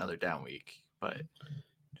wait for another down week. But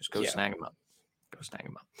just go Yeah. snag him up. Go snag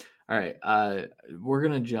him up. All right. We're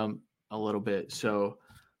gonna jump a little bit. So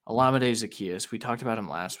Olamide Zaccheaus, we talked about him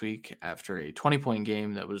last week after a 20-point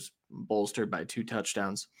game that was bolstered by 2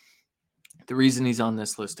 touchdowns. The reason he's on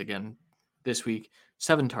this list again this week,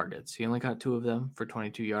 7 targets. He only got 2 of them for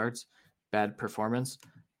 22 yards. Bad performance,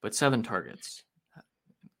 but 7 targets.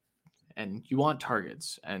 And you want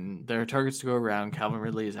targets, and there are targets to go around. Calvin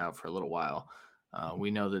Ridley is out for a little while.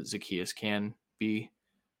 We know that Zaccheaus can be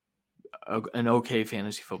an okay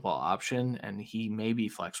fantasy football option, and he may be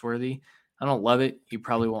flex worthy. I don't love it. You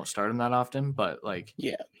probably won't start him that often, but like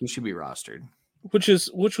Yeah, he should be rostered. which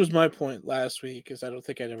was my point last week, is I don't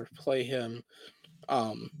think I'd ever play him.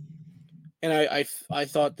 Um, and I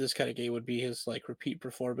thought this kind of game would be his like repeat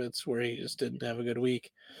performance where he just didn't have a good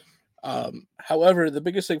week. However, the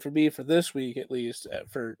biggest thing for me for this week, at least,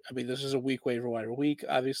 this is a week waiver wire week,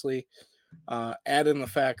 obviously. Add in the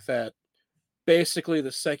fact that basically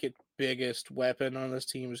the second biggest weapon on this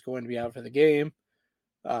team is going to be out for the game.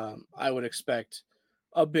 I would expect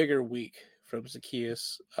a bigger week from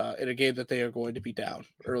Zaccheaus in a game that they are going to be down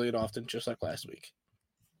early and often, just like last week.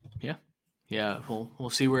 Yeah. We'll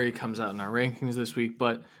see where he comes out in our rankings this week,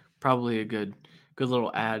 but probably a good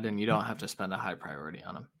little ad, and you don't have to spend a high priority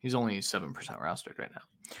on him. He's only 7% rostered right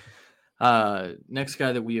now. Next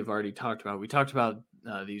guy that we have already talked about. We talked about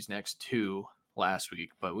these next 2 last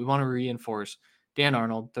week, but we want to reinforce Dan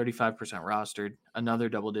Arnold, 35% rostered, another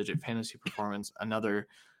double-digit fantasy performance, another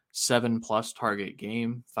 7+ target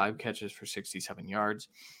game, 5 catches for 67 yards.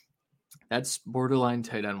 That's borderline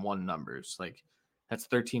tight end 1 numbers. Like that's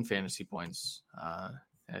 13 fantasy points.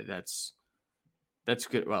 That's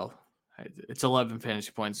good. Well, it's 11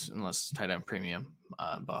 fantasy points unless it's tight end premium.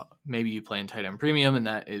 But maybe you play in tight end premium, and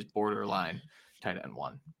that is borderline tight end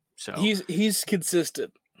 1. So he's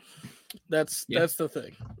consistent. That's yeah, the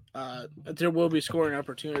thing. There will be scoring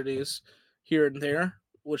opportunities here and there,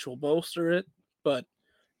 which will bolster it, but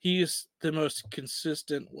he's the most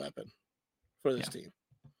consistent weapon for this team.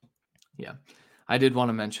 Yeah. I did want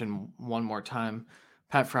to mention one more time,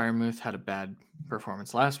 Pat Fryermuth had a bad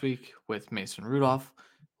performance last week with Mason Rudolph.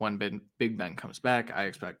 When Big Ben comes back, I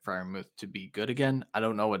expect Fryermuth to be good again. I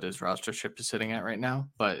don't know what his rostership is sitting at right now,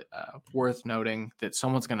 but worth noting that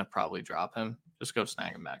someone's going to probably drop him. Just go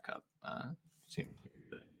snag him back up.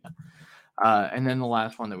 And then the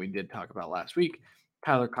last one that we did talk about last week,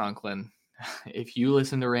 Tyler Conklin. If you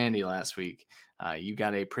listened to Randy last week, you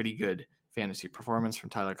got a pretty good fantasy performance from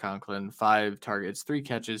Tyler Conklin. 5 targets, 3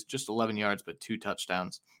 catches, just 11 yards, but 2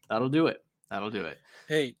 touchdowns. That'll do it.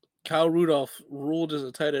 Hey, Kyle Rudolph ruled as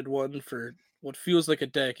a tight end 1 for what feels like a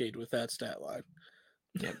decade with that stat line.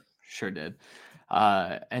 Yep, sure did.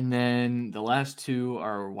 And then the last 2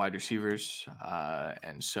 are wide receivers.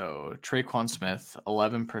 And so Traquan Smith,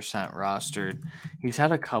 11% rostered. He's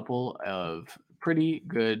had a couple of pretty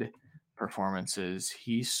good performances.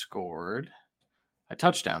 He scored a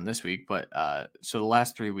touchdown this week, but so the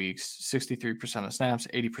last 3 weeks, 63% of snaps,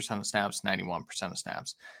 80% of snaps, 91% of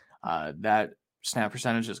snaps. That snap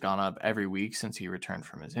percentage has gone up every week since he returned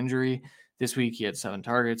from his injury. This week, he had 7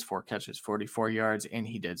 targets, 4 catches, 44 yards, and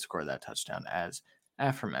he did score that touchdown as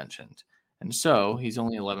aforementioned. And so he's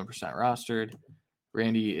only 11% rostered.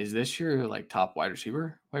 Randy, is this your like top wide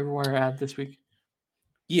receiver waiver wire ad this week?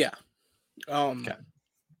 Yeah. Okay.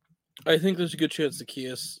 I think there's a good chance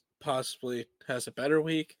Zaccheaus possibly has a better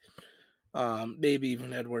week. Maybe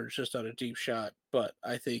even Edwards just on a deep shot. But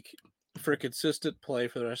I think for a consistent play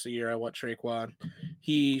for the rest of the year, I want Traquan.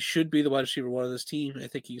 He should be the wide receiver 1 of this team. I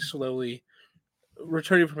think he's slowly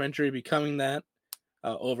returning from injury, becoming that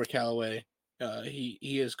over Callaway. He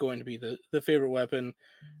is going to be the favorite weapon.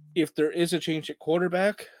 If there is a change at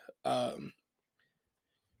quarterback, I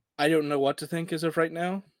don't know what to think as of right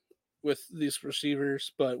now with these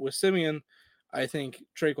receivers, but with Simeon, I think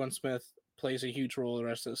Traquan Smith plays a huge role the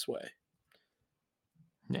rest of this way.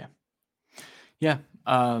 Yeah.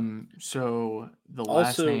 So the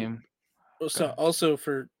last name. Also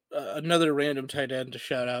for another random tight end to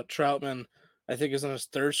shout out, Troutman, I think is on his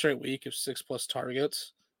 3rd straight week of 6+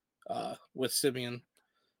 targets with Simeon.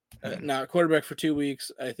 Not quarterback for 2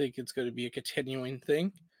 weeks. I think it's going to be a continuing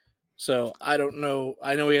thing. So I don't know.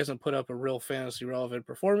 I know he hasn't put up a real fantasy relevant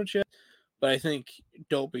performance yet, but I think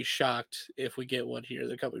don't be shocked if we get one here in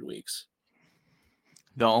the coming weeks.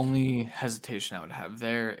 The only hesitation I would have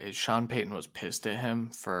there is Sean Payton was pissed at him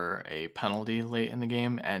for a penalty late in the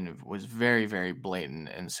game and was very, very blatant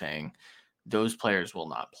in saying those players will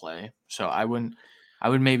not play. So I would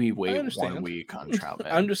maybe I wait 1 understand. week on I'm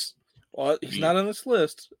Troutman. just he's not on this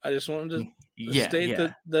list. I just wanted to Yeah, state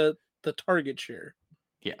yeah, the target share.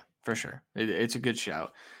 yeah, for sure. It's a good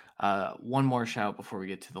shout. One more shout before we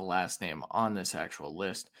get to the last name on this actual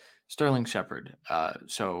list, Sterling Shepard.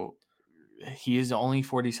 So he is only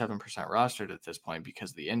 47% rostered at this point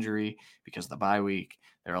because of the injury, because of the bye week.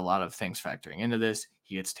 There are a lot of things factoring into this.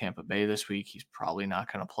 He gets Tampa Bay this week. He's probably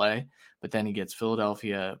not going to play, but then he gets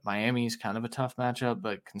Philadelphia. Miami's kind of a tough matchup,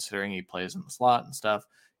 but considering he plays in the slot and stuff,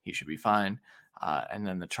 he should be fine. And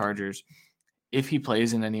then the Chargers, if he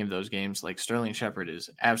plays in any of those games, like Sterling Shepard is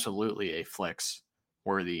absolutely a flex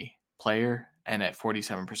worthy player. And at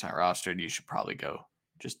 47% rostered, you should probably go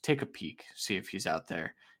just take a peek, see if he's out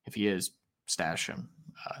there. If he is, stash him.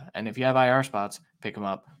 And if you have IR spots, pick him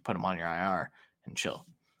up, put him on your IR, and chill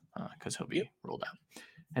because he'll be ruled out.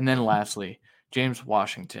 And then lastly, James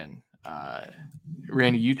Washington.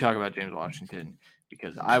 Randy, you talk about James Washington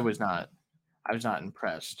because I was not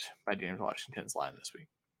impressed by James Washington's line this week.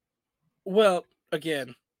 Well,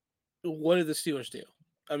 again, what did the Steelers do?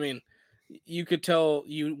 I mean, you could tell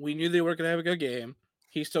we knew they were going to have a good game.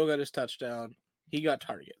 He still got his touchdown. He got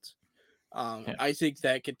targets. I think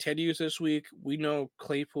that continues this week. We know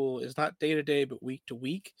Claypool is not day to day, but week to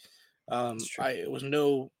week. It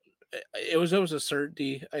was a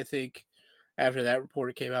certainty. I think after that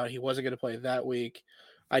report came out, he wasn't going to play that week.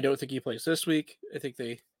 I don't think he plays this week. I think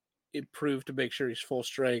they improved to make sure he's full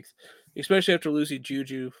strength, especially after losing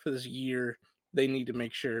Juju for this year. They need to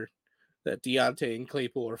make sure that Deontay and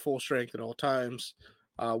Claypool are full strength at all times.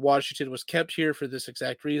 Washington was kept here for this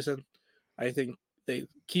exact reason. I think they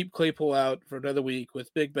keep Claypool out for another week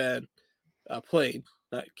with Big Ben playing,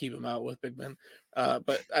 not keep him out with Big Ben.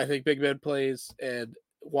 But I think Big Ben plays and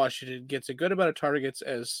Washington gets a good amount of targets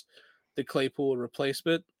as the Claypool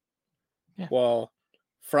replacement, while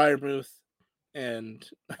Freiermuth and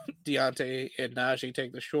Deontay and Najee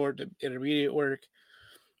take the short and intermediate work.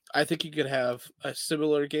 I think you could have a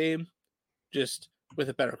similar game, just with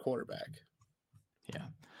a better quarterback. Yeah.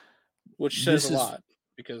 Which says a lot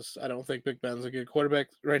because I don't think Big Ben's a good quarterback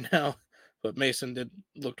right now, but Mason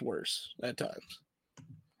looked worse at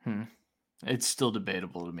times. It's still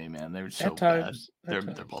debatable to me, man. They're so bad. They're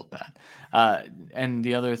both bad. And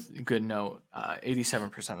the other good note,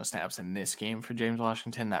 87% of snaps in this game for James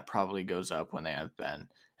Washington, that probably goes up when they have Ben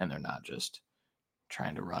and they're not just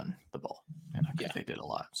trying to run the ball. Because they did a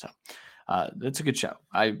lot. So that's a good show.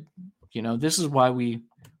 This is why we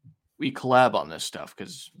collab on this stuff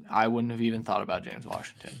because I wouldn't have even thought about James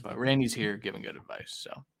Washington. But Randy's here giving good advice.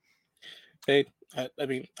 So, hey, I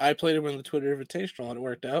mean, I played him in the Twitter Invitational and it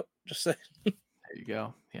worked out. Just saying. There you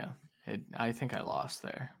go. Yeah, I think I lost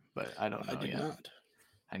there, but I don't know yet. Not.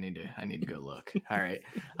 I need to go look. All right,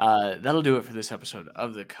 that'll do it for this episode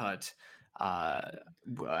of The Cut.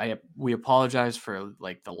 We apologize for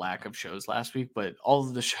the lack of shows last week, but all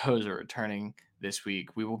of the shows are returning this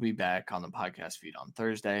week. We will be back on the podcast feed on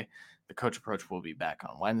Thursday. The Coach Approach will be back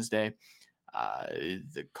on Wednesday.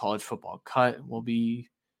 The College Football Cut will be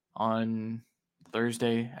on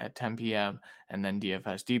Thursday at 10 p.m. and then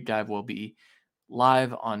DFS Deep Dive will be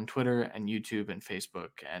live on Twitter and YouTube and Facebook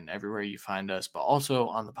and everywhere you find us, but also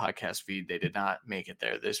on the podcast feed. They did not make it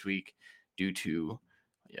there this week due to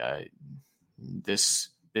this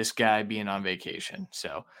guy being on vacation.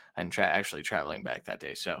 So, and actually traveling back that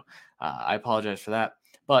day. So I apologize for that,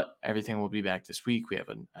 but everything will be back this week. We have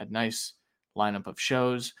a nice lineup of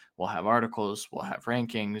shows. We'll have articles. We'll have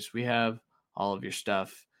rankings. We have all of your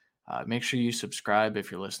stuff. Make sure you subscribe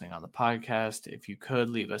if you're listening on the podcast. If you could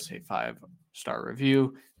leave us a 5-star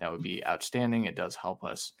review, that would be outstanding. It does help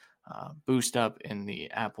us boost up in the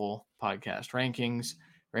Apple podcast rankings.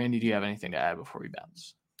 Randy, do you have anything to add before we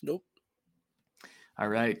bounce? Nope. All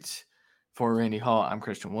right. For Randy Hall, I'm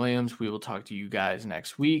Christian Williams. We will talk to you guys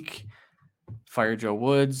next week. Fire Joe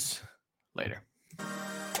Woods. Later.